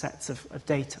different sets of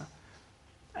data,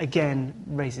 again,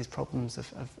 raises problems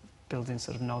of building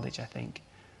sort of knowledge, I think.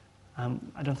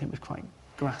 I don't think we've quite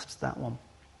grasped that one.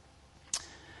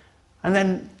 And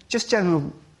then just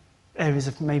general areas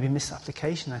of maybe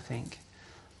misapplication, I think.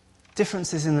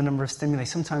 Differences in the number of stimuli.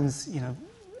 Sometimes,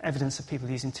 evidence of people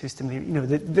using two stimuli,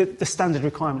 the standard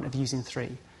requirement of using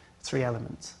three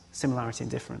elements, similarity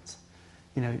and difference.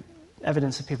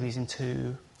 Evidence of people using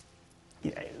two.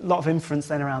 A lot of inference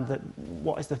then around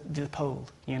what is the pole.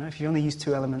 If you only use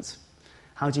two elements,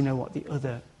 how do you know what the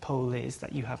other pole is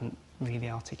that you haven't really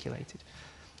articulated?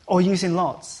 Or using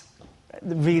lots,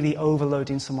 really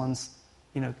overloading someone's,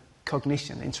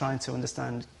 cognition in trying to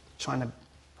understand, trying to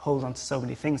hold on to so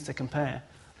many things to compare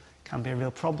can be a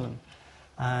real problem.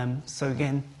 So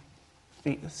again, I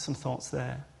think there's some thoughts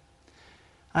there.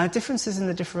 Differences in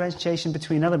the differentiation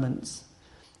between elements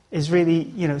is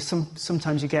really,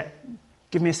 sometimes you get,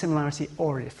 give me a similarity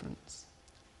or a difference.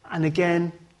 And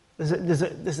again,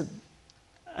 there's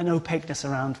an opaqueness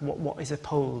around what is a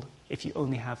pole if you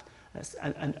only have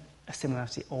a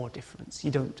similarity or difference.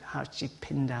 You don't actually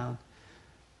pin down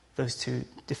those two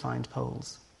defined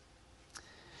poles.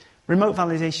 Remote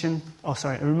elicitation,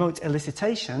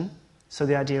 so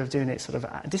the idea of doing it sort of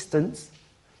at a distance,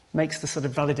 makes the sort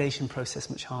of validation process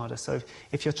much harder. So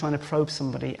if you're trying to probe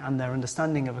somebody and their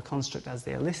understanding of a construct as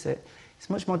they elicit, it's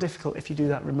much more difficult if you do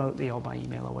that remotely or by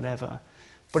email or whatever.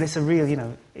 But it's a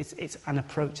real, it's an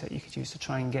approach that you could use to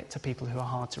try and get to people who are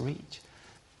hard to reach.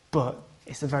 But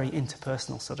it's a very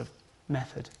interpersonal sort of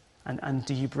method. And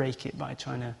do you break it by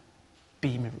trying to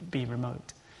be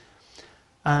remote?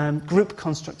 Group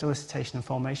construct elicitation and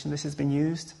formation, this has been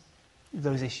used.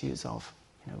 Those issues of,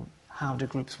 how do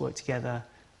groups work together?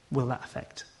 Will that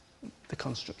affect the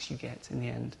constructs you get in the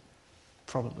end?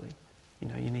 Probably. You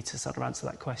need to sort of answer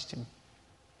that question.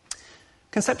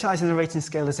 Conceptualising the rating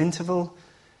scale as interval.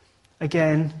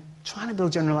 Again, trying to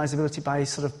build generalisability by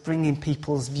sort of bringing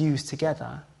people's views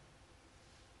together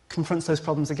confronts those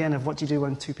problems again of what do you do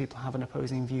when two people have an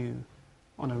opposing view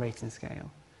on a rating scale.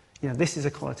 This is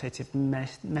a qualitative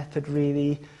method,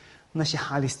 really, unless you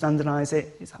highly standardise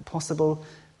it. Is that possible?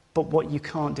 But what you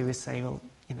can't do is say, well,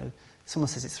 someone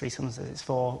says it's 3, someone says it's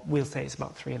 4, we'll say it's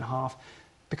about 3.5.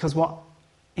 Because what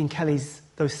in Kelly's,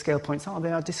 those scale points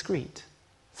they are discrete.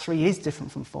 3 is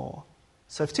different from 4.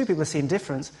 So if 2 people are seeing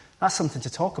difference, that's something to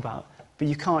talk about. But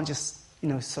you can't just,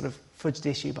 sort of fudge the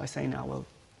issue by saying,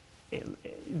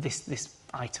 this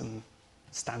item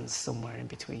stands somewhere in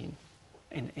between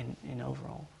in an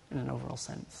overall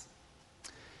sense.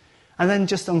 And then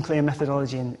just unclear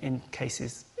methodology in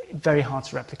cases, very hard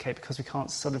to replicate because we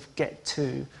can't sort of get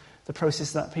to the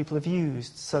process that people have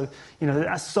used. So,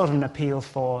 that's sort of an appeal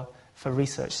for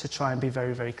research to try and be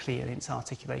very, very clear in its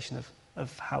articulation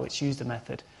of how it's used a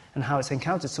method and how it's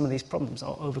encountered some of these problems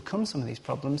or overcome some of these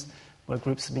problems where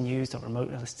groups have been used or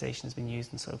remote elicitation has been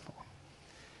used and so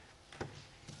forth.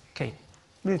 Okay,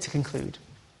 really to conclude.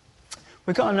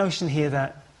 We've got a notion here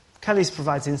that Kelly's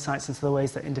provides insights into the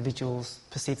ways that individuals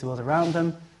perceive the world around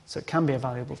them, so it can be a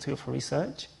valuable tool for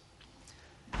research.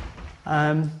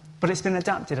 But it's been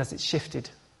adapted as it's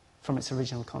shifted from its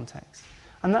original context.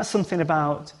 And that's something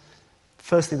about,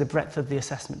 firstly, the breadth of the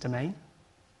assessment domain.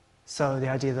 So the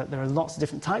idea that there are lots of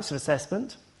different types of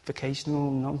assessment,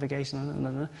 vocational,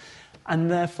 non-vocational,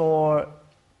 and therefore,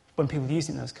 when people use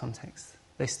it in those contexts,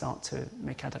 they start to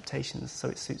make adaptations so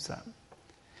it suits that.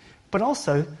 But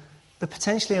also, the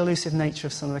potentially elusive nature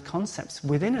of some of the concepts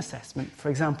within assessment, for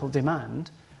example,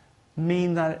 demand,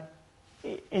 mean that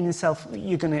in itself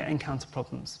you're going to encounter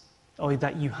problems, or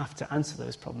that you have to answer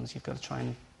those problems. You've got to try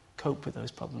and cope with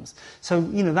those problems. So,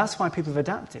 that's why people have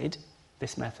adapted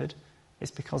this method,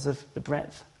 is because of the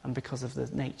breadth and because of the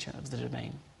nature of the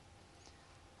domain.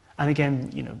 And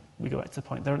again, we go back to the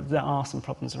point, there are some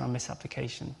problems around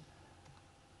misapplication.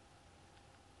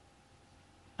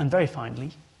 And very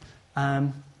finally,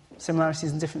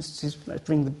 similarities and differences, let's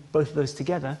bring both of those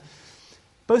together.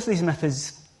 Both of these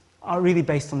methods are really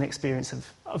based on the experience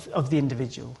of the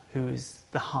individual, who is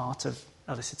the heart of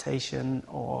elicitation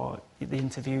or the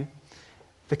interview.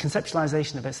 The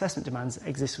conceptualization of assessment demands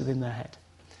exists within their head.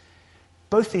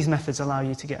 Both these methods allow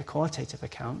you to get a qualitative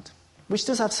account, which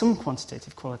does have some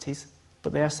quantitative qualities,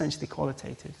 but they are essentially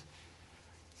qualitative.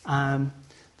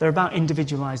 They're about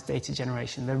individualized data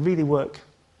generation. They really work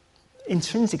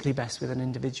intrinsically best with an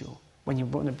individual. When you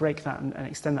want to break that and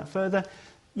extend that further,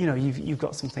 you've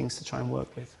got some things to try and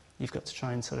work with. You've got to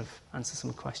try and sort of answer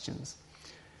some questions.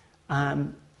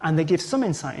 And they give some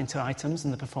insight into items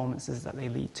and the performances that they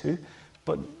lead to,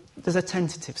 but there's a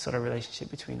tentative sort of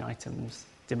relationship between items,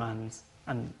 demands,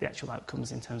 and the actual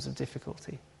outcomes in terms of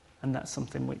difficulty. And that's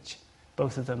something which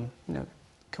both of them,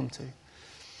 come to.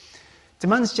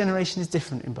 Demands generation is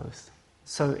different in both.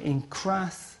 So in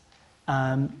CRAS,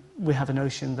 we have a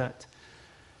notion that,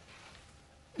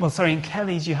 in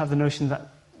Kelly's you have the notion that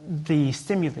the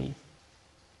stimuli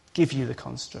give you the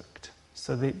construct.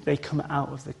 So they come out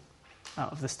of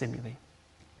the stimuli.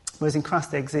 Whereas in CRAS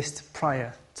they exist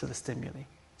prior to the stimuli.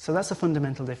 So that's a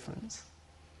fundamental difference.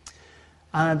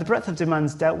 The breadth of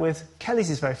demands dealt with, Kelly's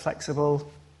is very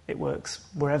flexible. It works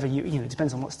wherever it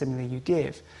depends on what stimuli you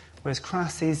give. Whereas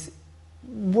CRAS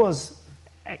was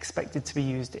expected to be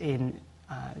used in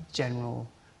general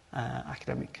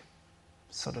academic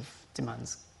sort of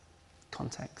demands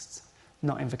contexts,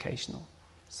 not in vocational.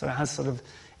 So it has sort of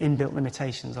inbuilt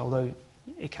limitations, although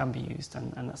it can be used,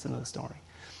 and that's another story.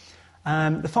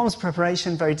 The forms of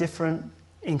preparation, very different.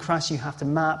 In CRAS you have to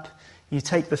map. You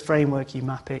take the framework, you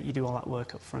map it, you do all that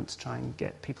work up front to try and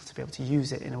get people to be able to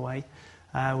use it in a way.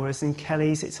 Whereas in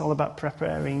Kelly's, it's all about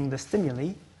preparing the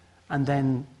stimuli and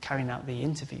then carrying out the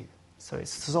interview. So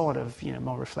it's sort of,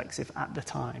 more reflexive at the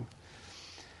time.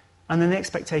 And then the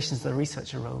expectations of the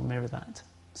researcher role mirror that.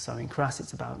 So in CRAS,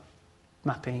 it's about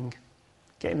mapping,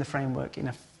 getting the framework in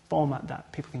a format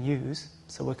that people can use,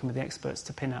 so working with the experts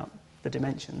to pin out the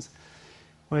dimensions.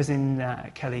 Whereas in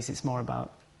Kelly's, it's more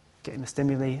about getting the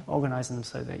stimuli, organising them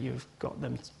so that you've got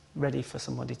them ready for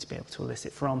somebody to be able to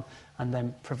elicit from, and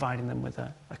then providing them with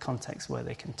a context where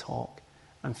they can talk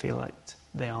and feel like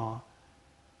they are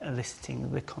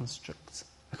eliciting the constructs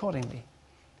accordingly.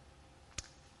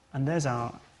 And those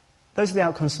are the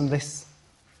outcomes from this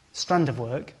strand of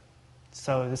work.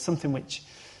 So there's something which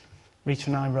Rita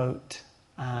and I wrote,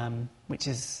 which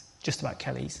is just about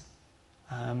Kelly's,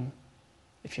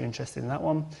 if you're interested in that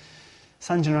one.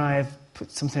 Sandra and I have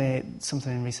put something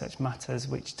in Research Matters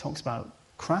which talks about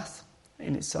CRAS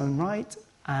in its own right,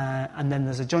 and then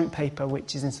there's a joint paper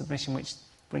which is in submission which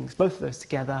brings both of those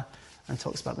together and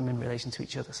talks about them in relation to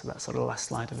each other. So that's sort of the last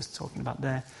slide I was talking about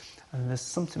there. And there's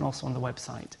something also on the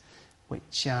website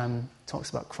which talks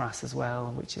about CRAS as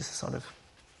well, which is sort of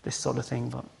this sort of thing,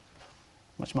 but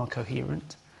much more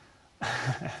coherent.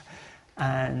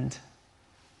 And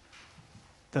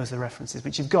those are references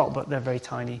which you've got, but they're very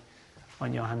tiny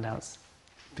on your handouts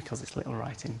because it's little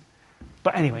writing.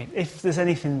 But anyway, if there's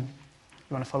anything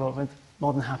you want to follow up with,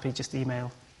 more than happy, just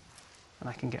email and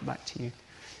I can get back to you.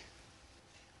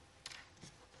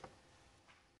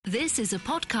 This is a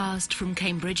podcast from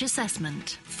Cambridge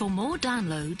Assessment. For more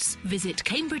downloads, visit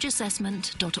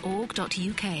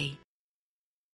cambridgeassessment.org.uk.